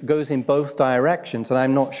goes in both directions, and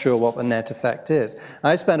I'm not sure what the net effect is.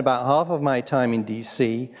 I spent about half of my time in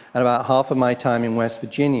D.C. and about half of my time in West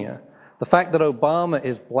Virginia. The fact that Obama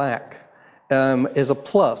is black is a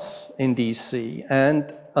plus in D.C.,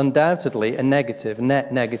 and undoubtedly a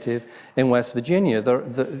net negative in West Virginia.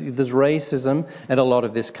 There's racism in a lot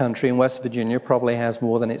of this country, and West Virginia probably has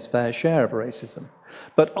more than its fair share of racism.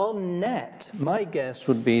 But on net, my guess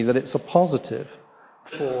would be that it's a positive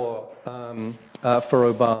for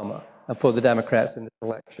Obama and for the Democrats in this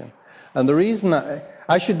election. And the reason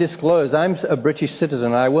I should disclose, I'm a British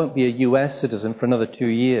citizen, and I won't be a US citizen for another 2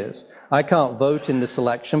 years. I can't vote in this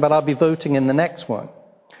election, but I'll be voting in the next one.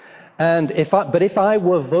 And if I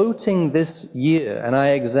were voting this year and I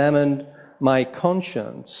examined my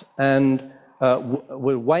conscience and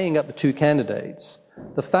were weighing up the two candidates,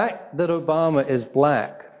 the fact that Obama is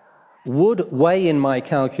black would weigh in my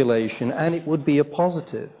calculation, and it would be a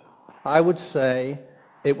positive. I would say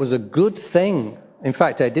it was a good thing. In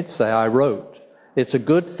fact, I wrote, it's a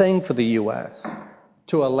good thing for the US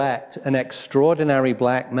to elect an extraordinary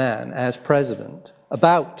black man as president.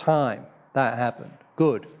 About time that happened.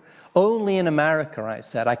 Good. Only in America, I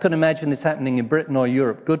said. I couldn't imagine this happening in Britain or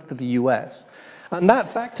Europe. Good for the US. And that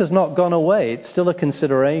fact has not gone away. It's still a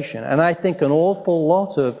consideration. And I think an awful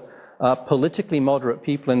lot of politically moderate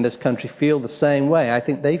people in this country feel the same way. I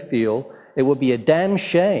think they feel it would be a damn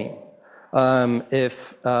shame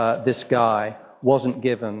if this guy wasn't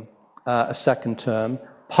given a second term,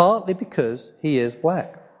 partly because he is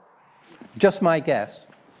black. Just my guess.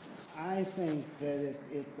 I think that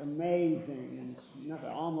it's amazing and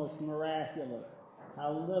almost miraculous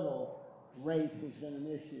how little race has been an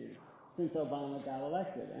issue since Obama got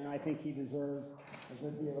elected, and I think he deserves a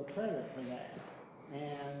good deal of credit for that.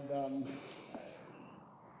 And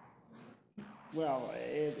well,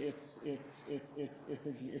 it's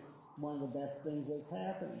one of the best things that's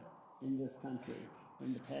happened in this country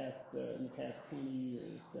in the past 20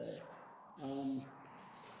 years.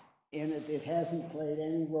 And it hasn't played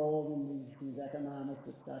any role in these economic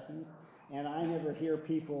discussions. And I never hear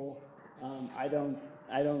people. I don't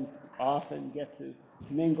often get to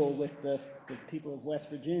mingle with the people of West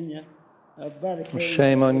Virginia, but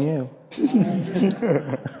shame on you.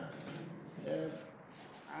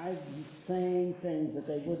 I'm saying things that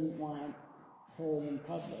they wouldn't want heard in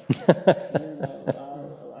public,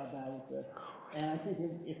 about this. And I think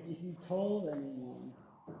if you told anyone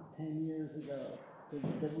 10 years ago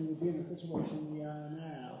that we would be in the situation we are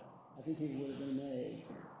now, I think it would have been amazed.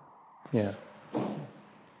 Yeah.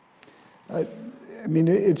 I mean,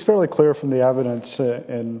 it's fairly clear from the evidence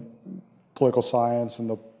in political science and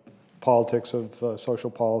the politics of social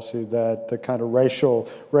policy that the kind of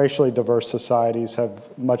racially diverse societies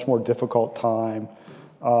have much more difficult time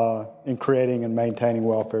in creating and maintaining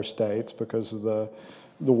welfare states because of the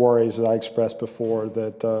worries that I expressed before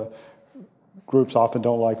that groups often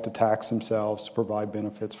don't like to tax themselves to provide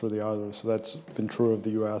benefits for the others. So that's been true of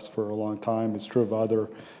the U.S. for a long time. It's true of other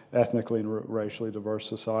ethnically and racially diverse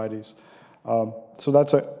societies.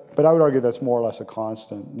 But I would argue that's more or less a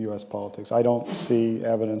constant in U.S. politics. I don't see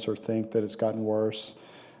evidence or think that it's gotten worse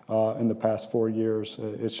in the past 4 years.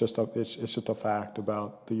 It's just a fact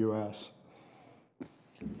about the U.S.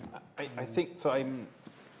 I think so. I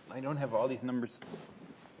don't have all these numbers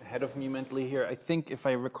ahead of me mentally here. I think if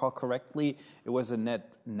I recall correctly, it was a net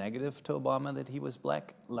negative to Obama that he was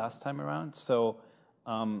black last time around. So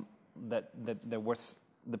that there was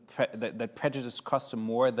that prejudice cost him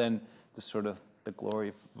more than the sort of the glory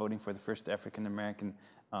of voting for the first African American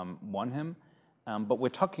won him. But we're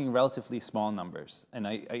talking relatively small numbers, and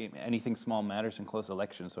anything small matters in close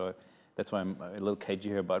elections. So that's why I'm a little cagey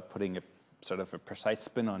here about putting a sort of a precise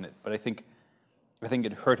spin on it. But I think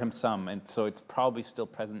it hurt him some, and so it's probably still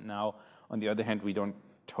present now. On the other hand, we don't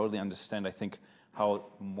totally understand, I think, how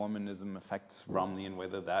Mormonism affects Romney and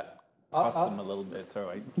whether that costs him a little bit.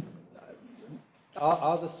 So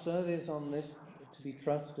Are the surveys on this to be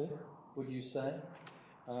trusted, would you say?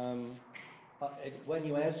 When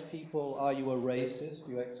you ask people, are you a racist,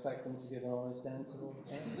 do you expect them to give an honest answer all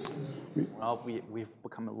the time? Well, we've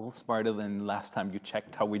become a little smarter than last time you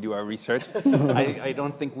checked how we do our research. I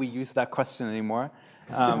don't think we use that question anymore.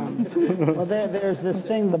 Well, there's this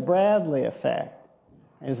thing, the Bradley effect.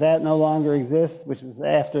 Does that no longer exist, which was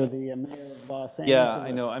after the mayor of Los Angeles? Yeah,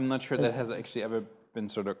 I know. I'm not sure that has actually ever been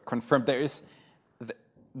sort of confirmed.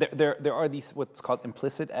 There are these what's called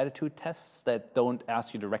implicit attitude tests that don't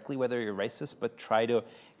ask you directly whether you're racist, but try to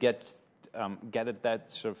get at that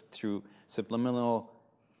sort of through subliminal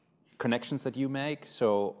connections that you make.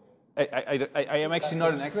 So I am actually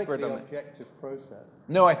not an expert on it. Objective process.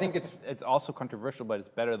 No, I think it's also controversial, but it's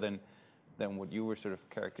better than what you were sort of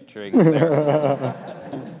caricaturing there.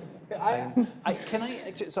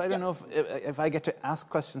 So I don't know if I get to ask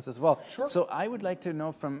questions as well. Sure. So I would like to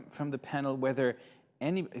know from the panel whether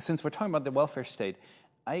since we're talking about the welfare state,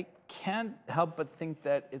 I can't help but think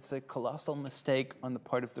that it's a colossal mistake on the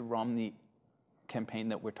part of the Romney campaign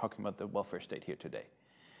that we're talking about the welfare state here today.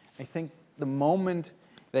 I think the moment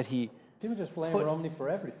that he... Didn't just blame Romney for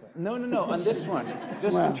everything. No, on this one,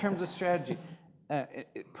 just in terms of strategy.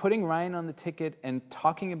 Putting Ryan on the ticket and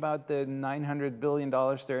talking about the $900 billion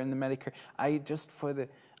there in the Medicare, I just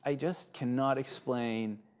cannot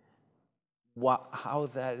explain how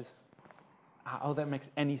that makes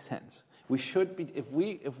any sense. We should be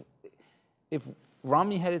if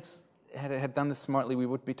Romney had done this smartly, we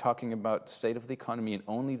would be talking about state of the economy and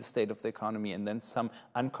only the state of the economy, and then some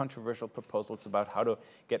uncontroversial proposals about how to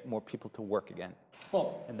get more people to work again.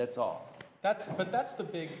 Well, and that's all. That's the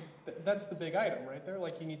big item right there.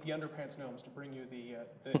 Like, you need the underpants gnomes to bring you the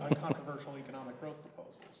uncontroversial economic growth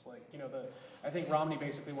proposals. Like, I think Romney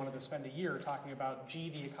basically wanted to spend a year talking about, gee,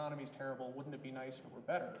 the economy's terrible. Wouldn't it be nice if it were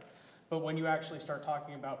better? But when you actually start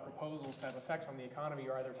talking about proposals to have effects on the economy,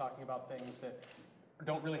 you're either talking about things that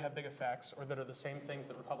don't really have big effects, or that are the same things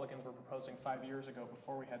that Republicans were proposing 5 years ago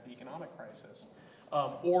before we had the economic crisis.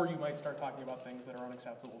 Or you might start talking about things that are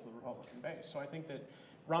unacceptable to the Republican base. So I think that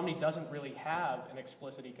Romney doesn't really have an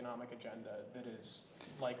explicit economic agenda that is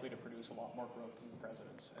likely to produce a lot more growth than the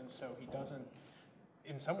president's. And so he doesn't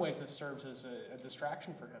in some ways, this serves as a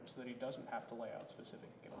distraction for him so that he doesn't have to lay out specific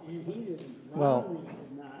economic He didn't, Well- Romney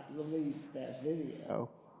did not release that video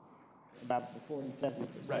about the 47%.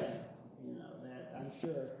 Right. You know, that I'm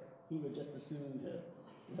sure he would just as soon to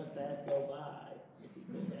let that go by if he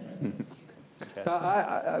did that.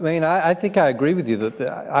 I mean, I think I agree with you that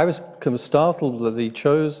I was kind of startled that he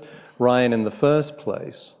chose Ryan in the first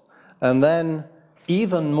place, and then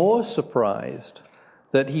even more surprised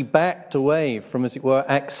that he backed away from, as it were,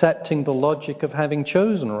 accepting the logic of having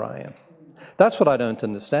chosen Ryan. That's what I don't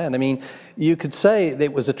understand. I mean, you could say that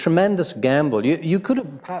it was a tremendous gamble. You could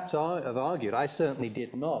have perhaps have argued, I certainly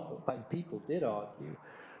did not, but people did argue,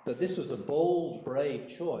 that this was a bold, brave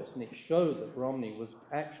choice, and it showed that Romney was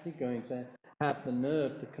actually going to have the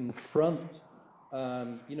nerve to confront,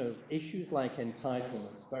 issues like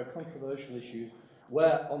entitlements, very controversial issues,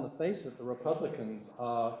 where on the face of it, the Republicans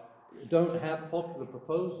don't have popular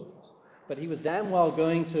proposals. But he was damn well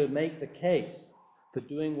going to make the case for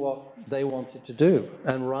doing what they wanted to do,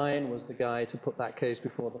 and Ryan was the guy to put that case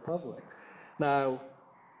before the public. Now,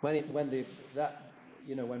 when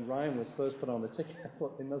Ryan was first put on the ticket, I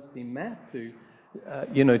thought they must be mad to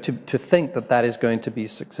think that that is going to be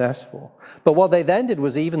successful. But what they then did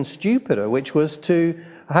was even stupider, which was to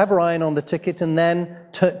have Ryan on the ticket and then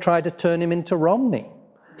try to turn him into Romney.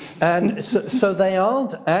 And so they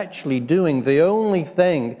aren't actually doing the only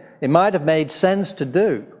thing it might have made sense to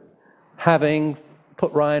do, having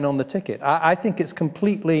put Ryan on the ticket. I think it's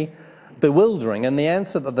completely bewildering. And the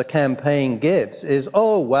answer that the campaign gives is,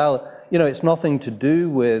 oh, well, it's nothing to do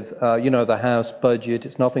with, the House budget.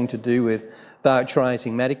 It's nothing to do with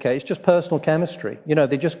voucherizing Medicare. It's just personal chemistry.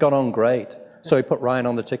 They just got on great. So he put Ryan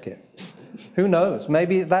on the ticket. Who knows?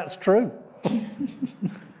 Maybe that's true.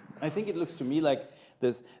 I think it looks to me like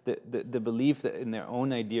the belief that in their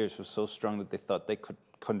own ideas was so strong that they thought they could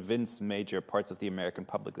convince major parts of the American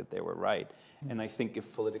public that they were right. And I think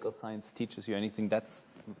if political science teaches you anything, that's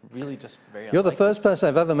really just very You're the first person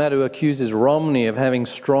I've ever met who accuses Romney of having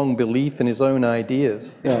strong belief in his own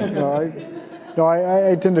ideas. Yeah,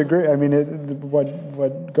 I tend to agree. I mean,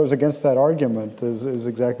 what goes against that argument is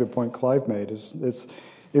exactly the point Clive made. It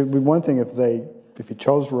would be one thing if he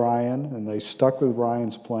chose Ryan and they stuck with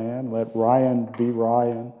Ryan's plan, let Ryan be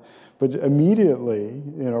Ryan. But immediately,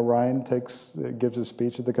 Ryan gives a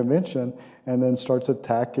speech at the convention and then starts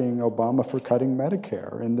attacking Obama for cutting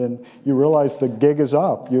Medicare. And then you realize the gig is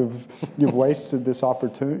up. You've wasted this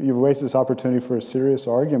opportunity. You've wasted this opportunity for a serious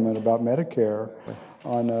argument about Medicare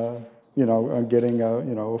on getting a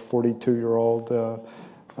 42-year-old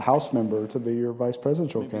House member to be your vice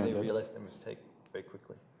presidential candidate. Maybe they realized their mistake very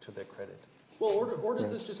quickly, to their credit. Well, or does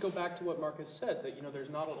this just go back to what Markus said, that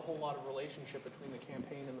there's not a whole lot of relationship between the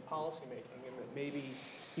campaign and the policymaking, and that maybe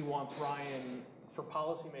he wants Ryan for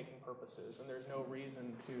policymaking purposes, and there's no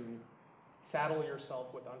reason to saddle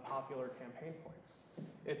yourself with unpopular campaign points.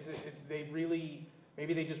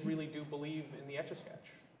 Maybe they just really do believe in the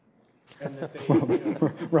Etch-a-Sketch. And that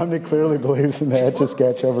they, Romney clearly believes in the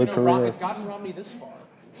Etch-a-Sketch over a career. It's gotten Romney this far.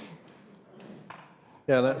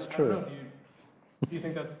 Yeah, that's I true. don't know, do you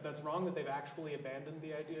think that's wrong, that they've actually abandoned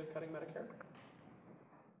the idea of cutting Medicare?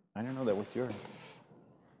 I don't know, that was yours.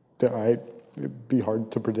 It'd be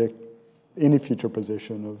hard to predict any future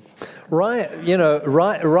position of...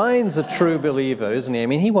 Ryan's a true believer, isn't he? I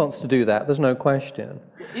mean, he wants to do that, there's no question.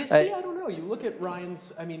 Is he? I don't know. You look at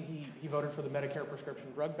Ryan's, he voted for the Medicare prescription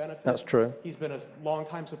drug benefit. That's true. He's been a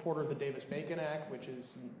longtime supporter of the Davis-Bacon Act, which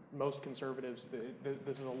is most conservatives.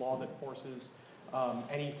 This is a law that forces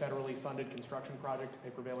any federally funded construction project to pay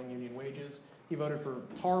prevailing union wages. He voted for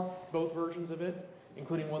TARP, both versions of it,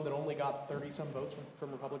 including one that only got 30-some votes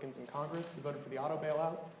from Republicans in Congress. He voted for the auto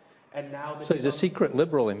bailout. And now that So he's a secret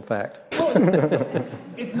liberal, in fact. Well,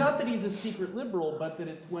 it's not that he's a secret liberal, but that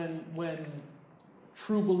it's when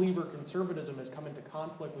true believer conservatism has come into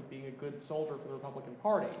conflict with being a good soldier for the Republican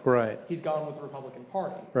Party. Right. He's gone with the Republican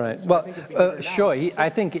Party. Right. So Well, sure. I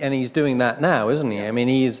think, and he's doing that now, isn't he? I mean,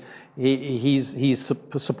 he's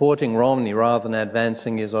supporting Romney rather than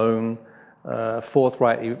advancing his own,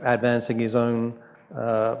 forthrightly advancing his own,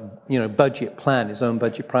 budget plan, his own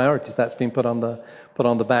budget priorities. That's been put on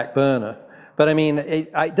the back burner. But I mean,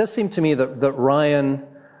 it does seem to me that Ryan.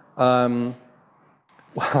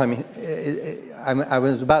 I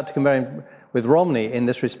was about to compare him with Romney in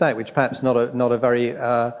this respect, which perhaps not a very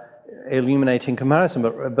illuminating comparison,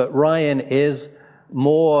 but Ryan has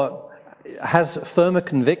firmer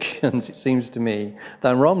convictions, it seems to me,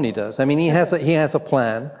 than Romney does. I mean, he has a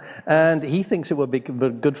plan, and he thinks it would be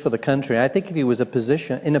good for the country. I think if he was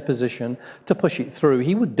in a position to push it through,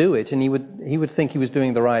 he would do it, and he would think he was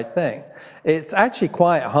doing the right thing. It's actually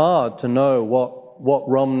quite hard to know what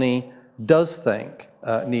Romney does think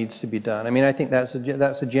needs to be done. I mean, I think that's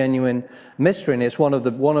a genuine mystery, and it's one of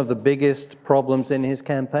the biggest problems in his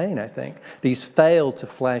campaign. I think he's failed to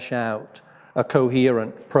flesh out a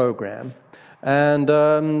coherent program,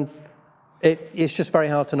 and it's just very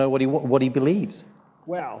hard to know what he believes.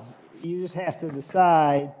 Well, you just have to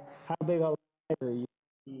decide how big a liar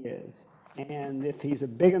he is, and if he's a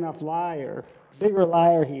big enough liar, the bigger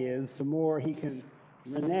liar he is, the more he can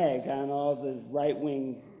renege on all the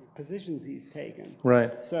right-wing positions he's taken.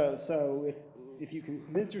 Right. So if you can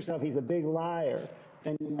convince yourself he's a big liar,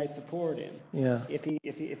 then you might support him. Yeah. If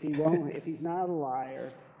he's not a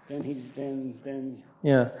liar, then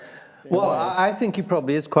yeah. Well, I think he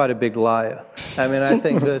probably is quite a big liar. I mean, I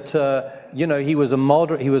think that he was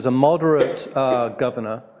a moderate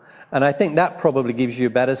governor, and I think that probably gives you a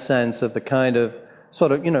better sense of the kind of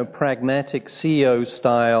sort of pragmatic CEO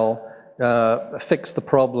style, fix the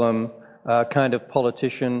problem kind of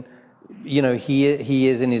politician. He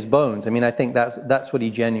is in his bones. I mean, I think that's what he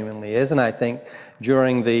genuinely is, and I think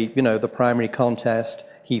during the primary contest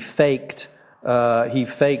he faked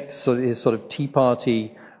his sort of Tea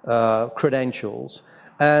Party credentials.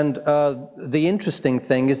 And the interesting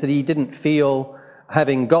thing is that he didn't feel,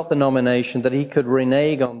 having got the nomination, that he could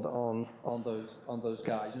renege on those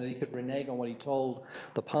guys. He could renege on what he told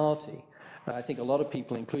the party. I think a lot of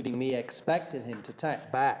people, including me, expected him to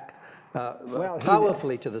tack back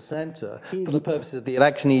powerfully to the center for the purposes of the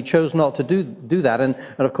election. He chose not to do that, and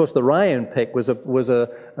of course the Ryan pick was a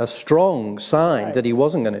strong sign that he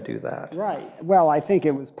wasn't going to do that. Right. Well, I think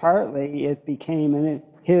it was partly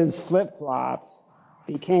his flip-flops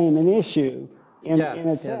became an issue in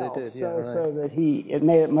itself. They did, So that it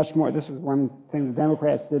made it much more. This was one thing the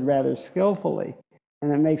Democrats did rather skillfully,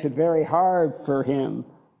 and it makes it very hard for him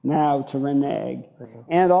now to renege.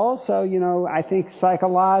 And also, I think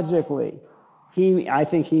psychologically, I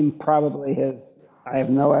think he probably has, I have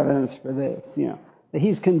no evidence for this, that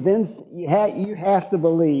he's convinced, you have to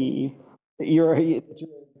believe that you're a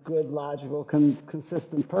good, logical,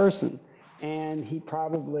 consistent person. And he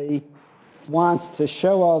probably wants to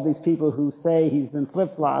show all these people who say he's been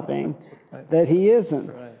flip-flopping that he isn't.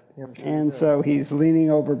 Right. Yeah, sure. And so he's leaning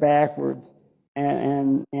over backwards,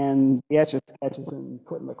 and the Etch-a-Sketch has been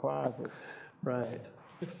put in the closet. Right.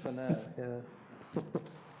 For now, yeah.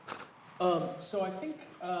 So I think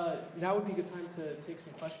now would be a good time to take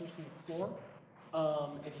some questions from the floor.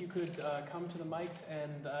 If you could come to the mics,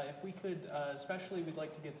 and if we could, especially we'd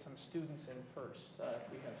like to get some students in first, if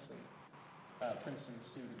we have some Princeton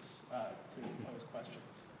students to pose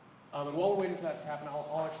questions. And while we're waiting for that to happen,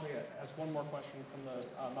 I'll actually ask one more question from the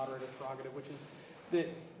moderator prerogative, which is that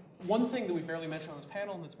one thing that we barely mentioned on this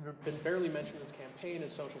panel, and that's been barely mentioned in this campaign,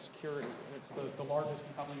 is Social Security. And it's the largest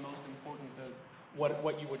and probably most important of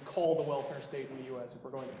what you would call the welfare state in the U.S. if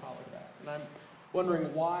we're going to call it that. And I'm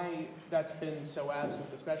wondering why that's been so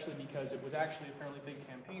absent, especially because it was actually a fairly big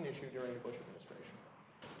campaign issue during the Bush administration.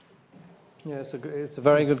 Yeah, it's a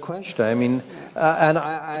very good question. I mean, and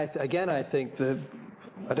I think that,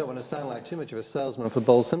 I don't want to sound like too much of a salesman for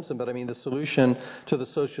Bol Simpson, but I mean, the solution to the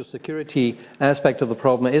Social Security aspect of the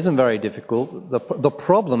problem isn't very difficult. The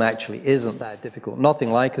problem actually isn't that difficult,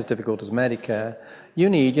 nothing like as difficult as Medicare. You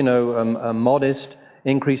need, a modest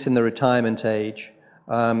increase in the retirement age,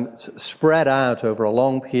 spread out over a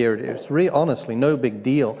long period. It's really, honestly, no big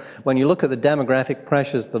deal. When you look at the demographic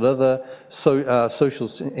pressures that other social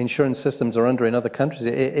insurance systems are under in other countries,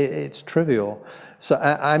 it's trivial. So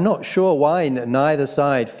I'm not sure why neither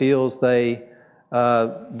side feels they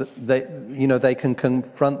can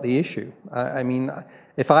confront the issue. I mean,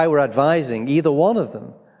 if I were advising either one of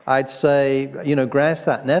them, I'd say, grasp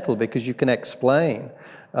that nettle, because you can explain.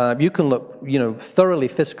 You can look, thoroughly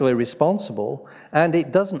fiscally responsible, and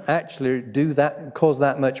it doesn't actually cause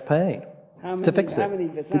that much pain to fix it.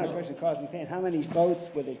 It's not a question of causing pain. How many votes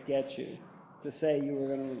would it get you to say you were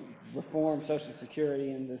going to reform Social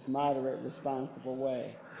Security in this moderate, responsible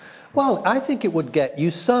way? Well, I think it would get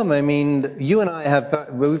you some. I mean, you and I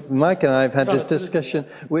Mike and I have had this discussion.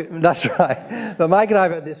 That's right. But Mike and I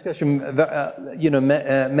have had this discussion,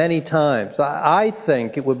 many times. I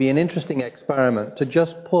think it would be an interesting experiment to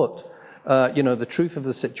just put, the truth of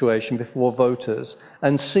the situation before voters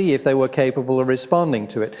and see if they were capable of responding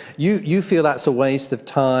to it. You feel that's a waste of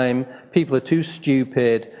time. People are too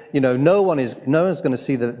stupid. No one's going to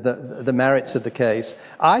see the merits of the case.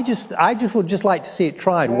 I just would just like to see it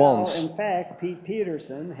tried once. In fact, Pete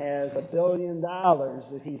Peterson has $1 billion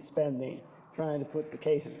that he's spending trying to put the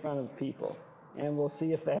case in front of people, and we'll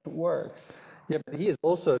see if that works. Yeah, but he is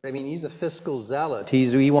also, he's a fiscal zealot.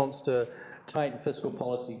 He wants to tighten fiscal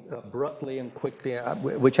policy abruptly and quickly,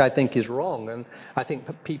 which I think is wrong. And I think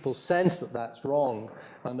people sense that that's wrong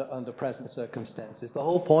under present circumstances. The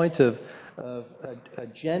whole point of a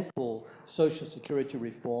gentle Social Security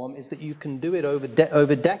reform is that you can do it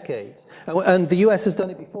over decades. And the U.S. has done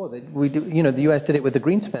it before. The U.S. did it with the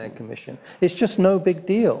Greenspan Commission. It's just no big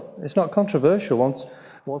deal. It's not controversial once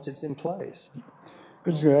it's in place.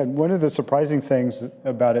 One of the surprising things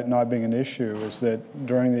about it not being an issue is that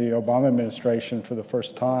during the Obama administration, for the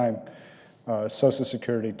first time, Social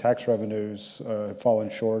Security tax revenues have fallen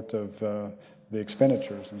short of the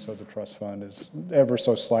expenditures, and so the trust fund is ever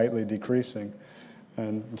so slightly decreasing.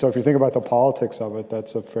 And so, if you think about the politics of it,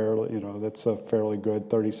 that's a fairly good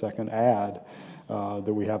 30-second ad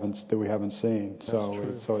that we haven't seen.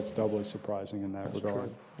 So it's doubly surprising in that regard.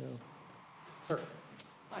 Yeah. Sir.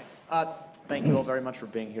 Hi. Thank you all very much for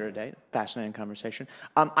being here today. Fascinating conversation.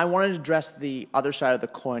 I wanted to address the other side of the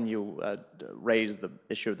coin. You raised the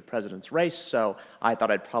issue of the president's race, so I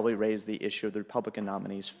thought I'd probably raise the issue of the Republican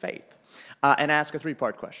nominee's faith and ask a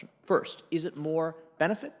three-part question. First, is it more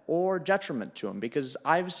benefit or detriment to him? Because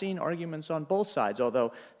I've seen arguments on both sides,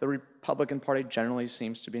 although the Republican Party generally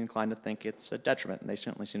seems to be inclined to think it's a detriment, and they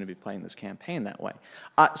certainly seem to be playing this campaign that way.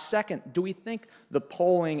 Second, do we think the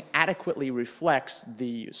polling adequately reflects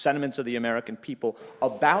the sentiments of the American people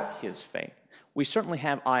about his faith? We certainly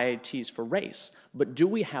have IATs for race, but do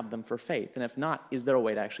we have them for faith? And if not, is there a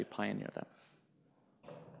way to actually pioneer them?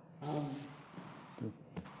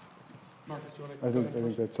 Markus, do you want to I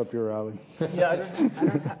think that's up your alley. Yeah,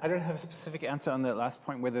 I don't have a specific answer on the last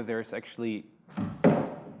point, whether there's actually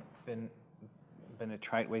been a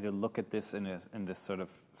trite way to look at this in this sort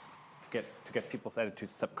of to get people's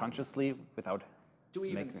attitudes subconsciously without. Do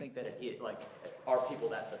we even think that are people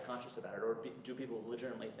that subconscious about it, or do people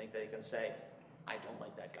legitimately think they can say, I don't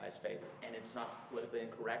like that guy's faith, and it's not politically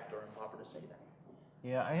incorrect or improper to say that?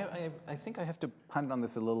 Yeah, I think I have to punt on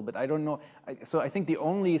this a little bit. I don't know. So I think the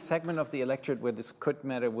only segment of the electorate where this could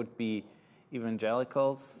matter would be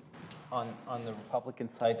evangelicals on the Republican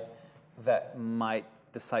side that might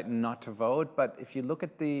decide not to vote. But if you look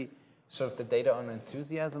at the sort of the data on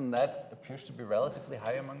enthusiasm, that appears to be relatively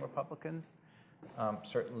high among Republicans.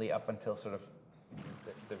 Certainly up until sort of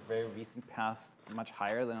the very recent past, much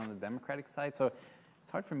higher than on the Democratic side. So it's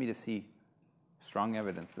hard for me to see strong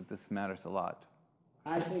evidence that this matters a lot.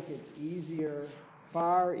 I think it's easier,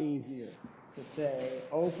 far easier, to say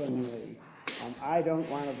openly, I don't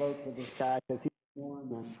want to vote for this guy because he's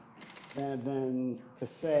Mormon, than to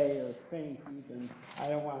say or think even, I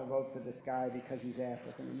don't want to vote for this guy because he's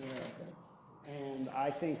African American. And I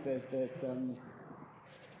think that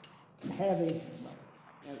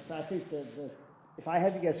I think that if I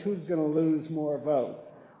had to guess who's going to lose more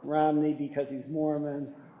votes, Romney because he's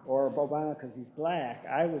Mormon or Obama because he's black,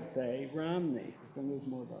 I would say Romney is going to lose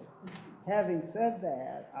more votes. Having said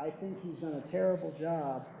that, I think he's done a terrible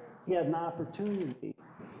job. He had an opportunity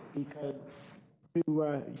because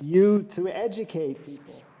to educate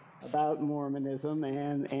people about Mormonism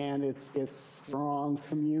and its strong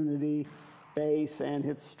community base and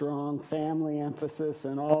its strong family emphasis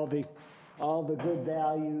and all the good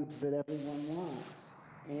values that everyone wants.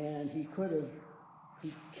 And he could have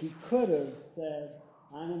said,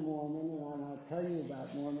 I'm a Mormon and I want to tell you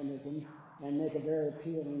about Mormonism and make a very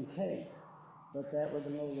appealing case. But that was a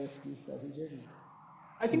little risky, so he didn't.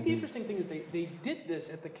 I think the interesting thing is they did this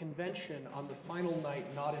at the convention on the final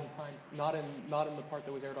night, not in the part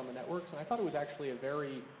that was aired on the networks, and I thought it was actually a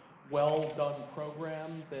very well done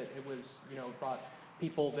program. That it was, brought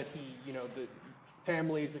people that he, the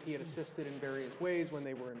families that he had assisted in various ways when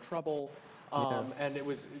they were in trouble, and it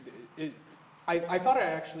was. I thought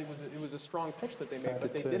it was a strong pitch that they made,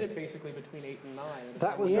 but they did it basically between 8 and 9.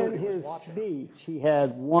 That was in his speech. He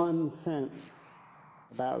had one sentence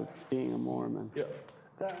about being a Mormon. Yeah.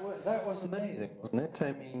 That was amazing, wasn't it?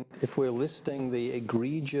 I mean, if we're listing the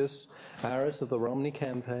egregious errors of the Romney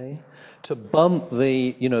campaign, to bump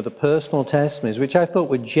the personal testimonies, which I thought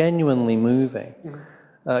were genuinely moving.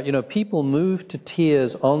 People moved to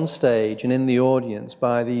tears on stage and in the audience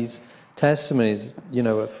by these testimonies,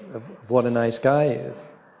 of what a nice guy is.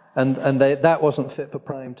 And that wasn't fit for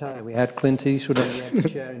prime time. We had Clint Eastwood on the empty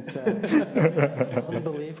chair instead.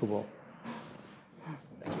 Unbelievable.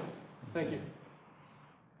 Thank you.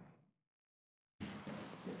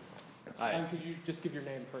 Hi. Could you just give your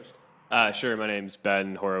name first? Sure, my name's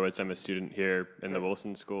Ben Horowitz. I'm a student here in the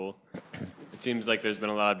Wilson School. It seems like there's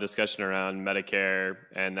been a lot of discussion around Medicare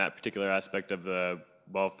and that particular aspect of the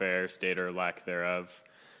welfare state or lack thereof.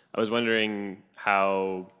 I was wondering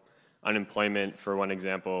how unemployment, for one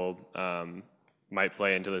example, might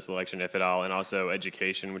play into this election, if at all, and also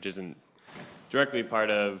education, which isn't directly part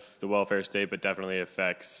of the welfare state, but definitely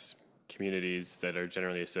affects communities that are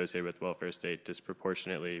generally associated with welfare state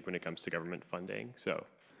disproportionately when it comes to government funding. So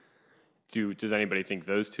does anybody think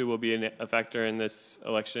those two will be a factor in this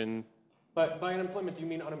election? But by unemployment, do you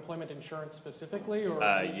mean unemployment insurance specifically, or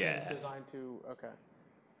yeah. designed to, okay.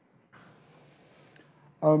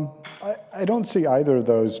 I don't see either of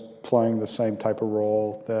those playing the same type of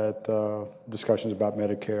role that discussions about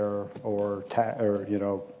Medicare or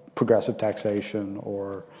progressive taxation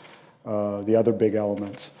or the other big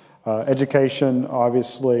elements. Education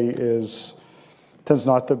obviously tends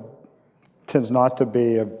not to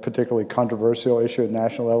be a particularly controversial issue at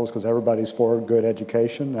national levels because everybody's for good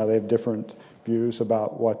education. Now they have different views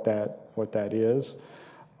about what that is.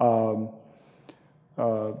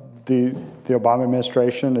 The Obama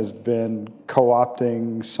administration has been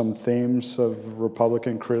co-opting some themes of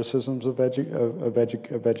Republican criticisms of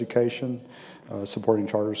education, supporting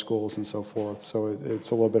charter schools and so forth. So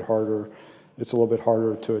it's a little bit harder. It's a little bit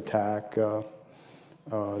harder to attack the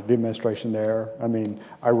administration there. I mean,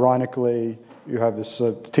 ironically, you have this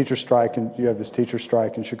teacher strike, and you have this teacher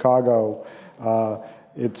strike in Chicago.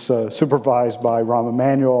 It's supervised by Rahm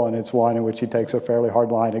Emanuel, and it's one in which he takes a fairly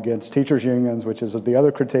hard line against teachers' unions, which is the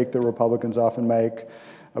other critique that Republicans often make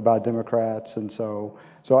about Democrats. And so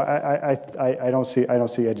I don't see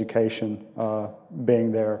education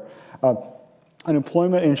being there.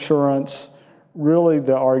 Unemployment insurance, really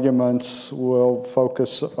the arguments will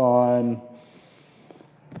focus on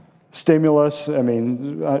stimulus. I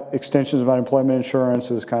mean, extensions of unemployment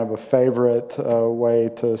insurance is kind of a favorite way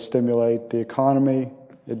to stimulate the economy.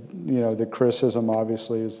 The criticism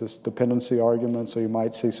obviously is this dependency argument, so you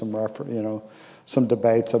might see some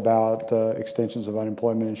debates about extensions of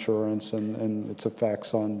unemployment insurance and its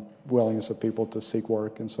effects on willingness of people to seek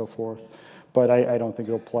work and so forth. But I don't think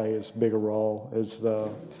it'll play as big a role as the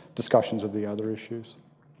discussions of the other issues.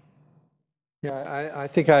 Yeah, I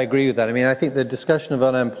think I agree with that. I mean, I think the discussion of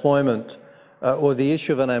unemployment or the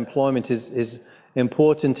issue of unemployment is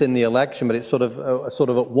important in the election, but it's sort of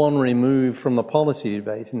at one remove from the policy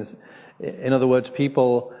debate. In other words,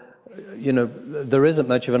 people, there isn't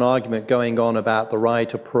much of an argument going on about the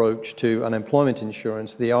right approach to unemployment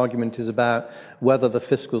insurance. The argument is about whether the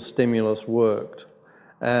fiscal stimulus worked.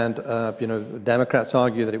 And Democrats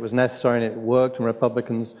argue that it was necessary and it worked, and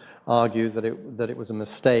Republicans argue that it was a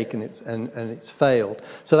mistake and it's failed.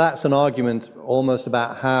 So that's an argument almost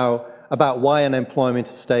about why unemployment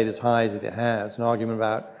has stayed as high as it has, an argument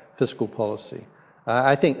about fiscal policy.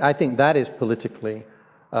 I think that is politically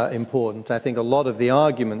important. I think a lot of the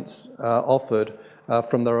arguments offered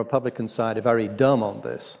from the Republican side are very dumb on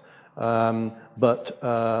this, but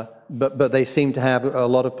they seem to have a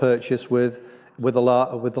lot of purchase with a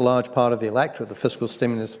large part of the electorate. The fiscal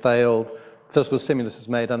stimulus failed. Fiscal stimulus has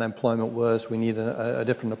made unemployment worse. We need a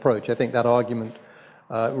different approach. I think that argument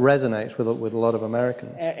resonates with a lot of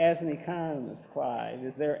Americans. As an economist, Clive,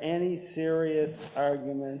 is there any serious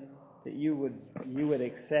argument that you would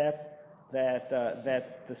accept that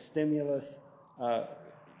the stimulus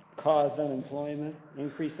caused unemployment,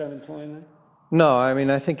 increased unemployment? No, I mean,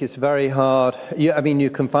 I think it's very hard. You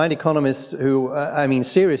can find economists who,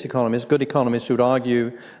 serious economists, good economists, who would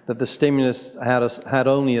argue that the stimulus had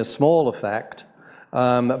only a small effect,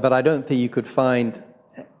 but I don't think you could find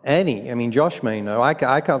any. I mean, Josh may know. I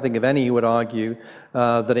can't think of any who would argue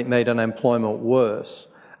that it made unemployment worse.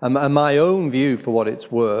 And my own view, for what it's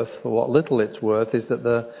worth, or what little it's worth, is that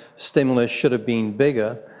the stimulus should have been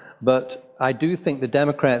bigger, but I do think the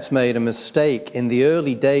Democrats made a mistake in the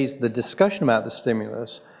early days of the discussion about the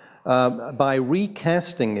stimulus by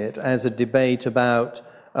recasting it as a debate about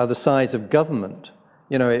the size of government.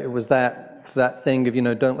 It was that thing of,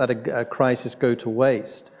 don't let a crisis go to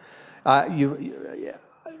waste. I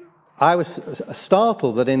was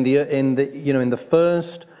startled that in the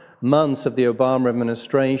first months of the Obama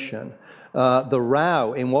administration, the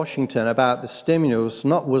row in Washington about the stimulus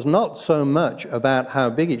was not so much about how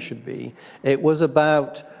big it should be. It was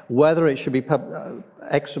about whether it should be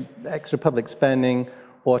extra public spending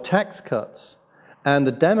or tax cuts. And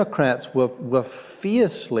the Democrats were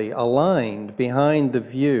fiercely aligned behind the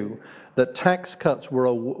view that tax cuts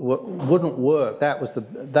wouldn't work. That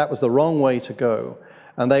was the wrong way to go.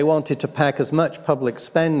 And they wanted to pack as much public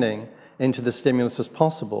spending into the stimulus as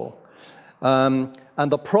possible.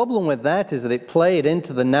 And the problem with that is that it played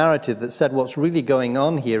into the narrative that said what's really going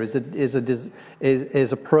on here is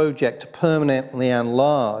a project to permanently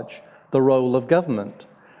enlarge the role of government.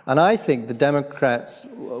 And I think the Democrats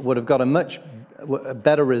would have got a much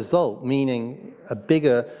better result, meaning a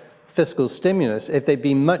bigger fiscal stimulus, if they'd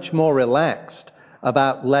been much more relaxed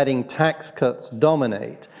about letting tax cuts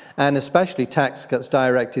dominate and especially tax cuts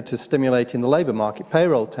directed to stimulating the labor market,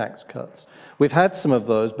 payroll tax cuts. We've had some of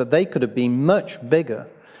those, but they could have been much bigger.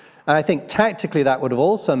 And I think tactically that would have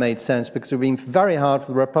also made sense because it would have been very hard for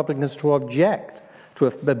the Republicans to object to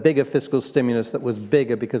a bigger fiscal stimulus that was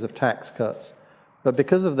bigger because of tax cuts. But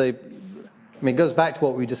because of it goes back to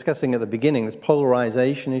what we were discussing at the beginning, this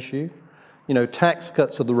polarization issue. You know, tax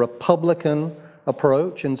cuts are the Republican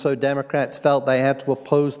approach, and so Democrats felt they had to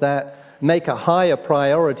oppose that, make a higher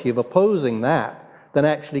priority of opposing that than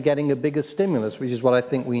actually getting a bigger stimulus, which is what I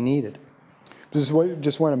think we needed. Just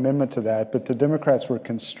one amendment to that, but the Democrats were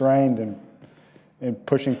constrained in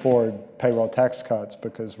pushing forward payroll tax cuts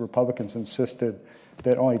because Republicans insisted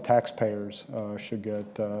that only taxpayers should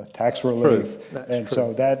get tax relief. And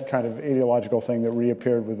so that kind of ideological thing that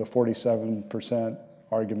reappeared with the 47%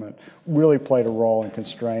 argument really played a role in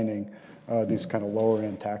constraining these kind of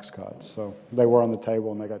lower-end tax cuts. So they were on the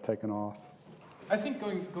table and they got taken off. I think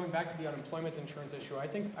going back to the unemployment insurance issue, I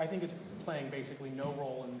think it's playing basically no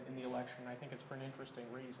role in the election. I think it's for an interesting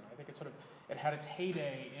reason. I think it had its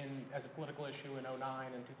heyday as a political issue in 2009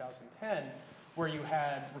 and 2010, where you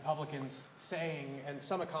had Republicans saying, and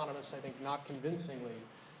some economists, I think not convincingly,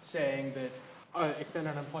 saying that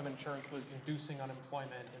extended unemployment insurance was inducing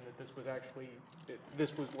unemployment and that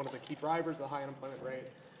this was one of the key drivers of the high unemployment rate.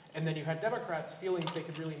 And then you had Democrats feeling they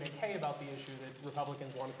could really make hay about the issue that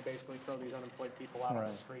Republicans wanted to basically throw these unemployed people out on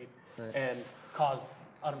the street and cause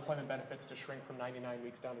unemployment benefits to shrink from 99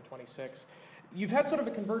 weeks down to 26. You've had sort of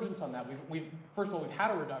a convergence on that. First of all, we've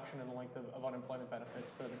had a reduction in the length of unemployment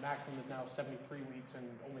benefits. The maximum is now 73 weeks and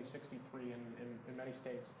only 63 in many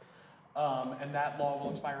states. And that law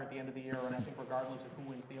will expire at the end of the year, and I think regardless of who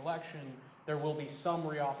wins the election, there will be some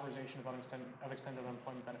reauthorization of extended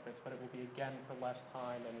unemployment benefits, but it will be again for less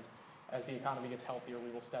time, and as the economy gets healthier, we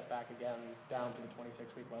will step back again down to the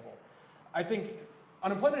 26-week level. I think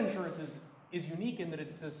unemployment insurance is unique in that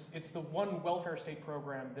it's the one welfare state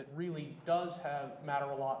program that really does matter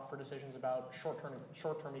a lot for decisions about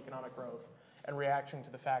short-term economic growth and reaction to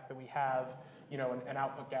the fact that we have an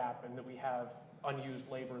output gap and that we have unused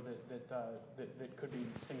labor that could be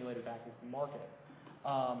stimulated back into the market.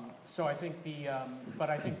 So I think but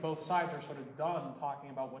I think both sides are sort of done talking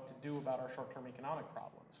about what to do about our short-term economic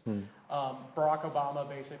problems. Barack Obama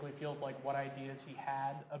basically feels like what ideas he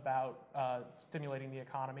had about stimulating the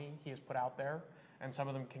economy he has put out there, and some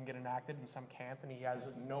of them can get enacted and some can't, and he has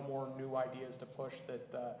no more new ideas to push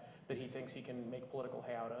that he thinks he can make political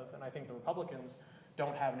hay out of. And I think the Republicans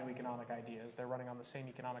don't have new economic ideas. They're running on the same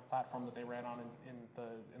economic platform that they ran on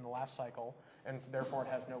in the last cycle, and therefore it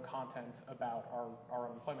has no content about our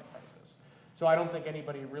unemployment crisis. So I don't think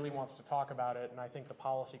anybody really wants to talk about it, and I think the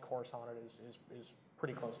policy course on it is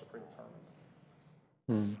pretty close to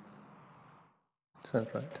predetermined. Sounds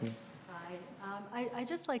right to me. Hi. I'd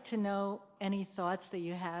just like to know any thoughts that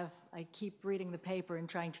you have. I keep reading the paper and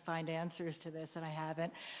trying to find answers to this, and I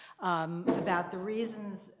haven't, about the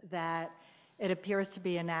reasons that it appears to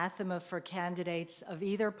be anathema for candidates of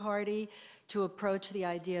either party to approach the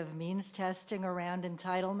idea of means testing around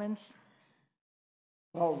entitlements.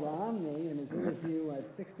 Well, Romney, in his interview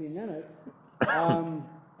at 60 Minutes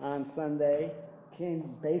on Sunday,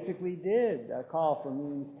 basically did a call for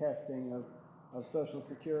means testing of Social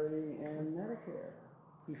Security and Medicare.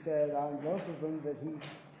 He said on both of them that he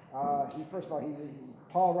first of all,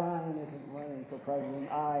 Paul Ryan isn't running for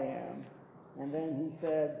president, I am. And then he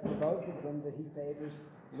said for both of them that he favors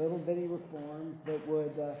little bitty reforms that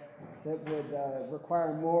would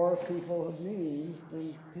require more people of means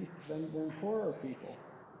than poorer people.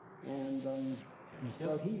 And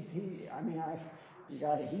so he's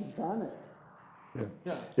done it.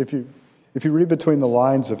 Yeah. If you read between the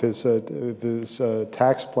lines of his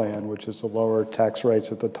tax plan, which is the lower tax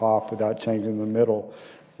rates at the top without changing the middle,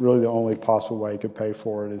 really the only possible way he could pay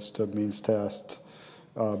for it is to means test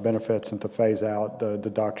benefits and to phase out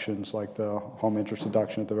deductions like the home interest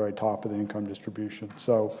deduction at the very top of the income distribution.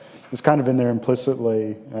 So it's kind of in there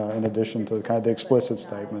implicitly in addition to kind of the explicit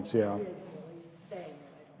statements, yeah.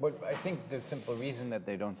 But I think the simple reason that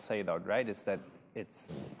they don't say it outright is that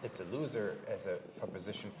it's a loser as a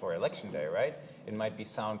proposition for election day, right? It might be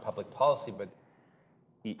sound public policy, but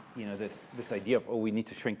this idea of, we need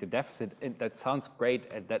to shrink the deficit, that sounds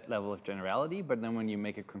great at that level of generality, but then when you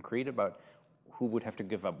make it concrete about who would have to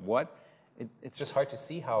give up what, it's just hard to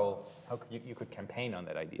see how you could campaign on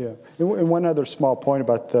that idea. Yeah, and one other small point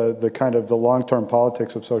about the kind of the long-term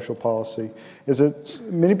politics of social policy is that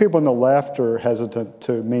many people on the left are hesitant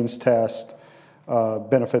to means test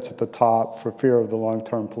benefits at the top for fear of the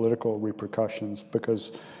long-term political repercussions,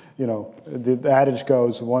 because the adage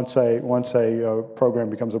goes, once a program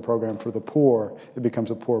becomes a program for the poor, it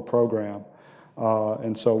becomes a poor program.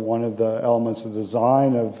 And so one of the elements of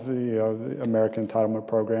design of the American entitlement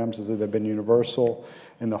programs is that they've been universal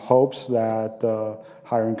in the hopes that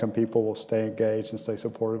higher income people will stay engaged and stay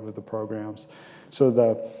supportive of the programs.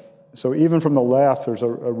 So even from the left, there's a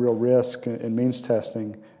real risk in means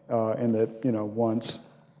testing in that once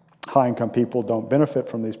high income people don't benefit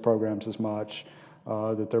from these programs as much,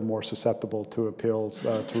 that they're more susceptible to appeals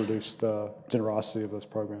to reduce the generosity of those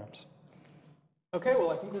programs. Okay,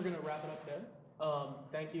 well, I think we're going to wrap it up there.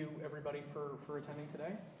 Thank you, everybody, for attending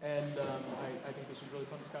today. And I think this was a really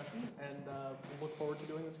fun discussion, and we look forward to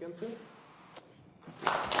doing this again soon.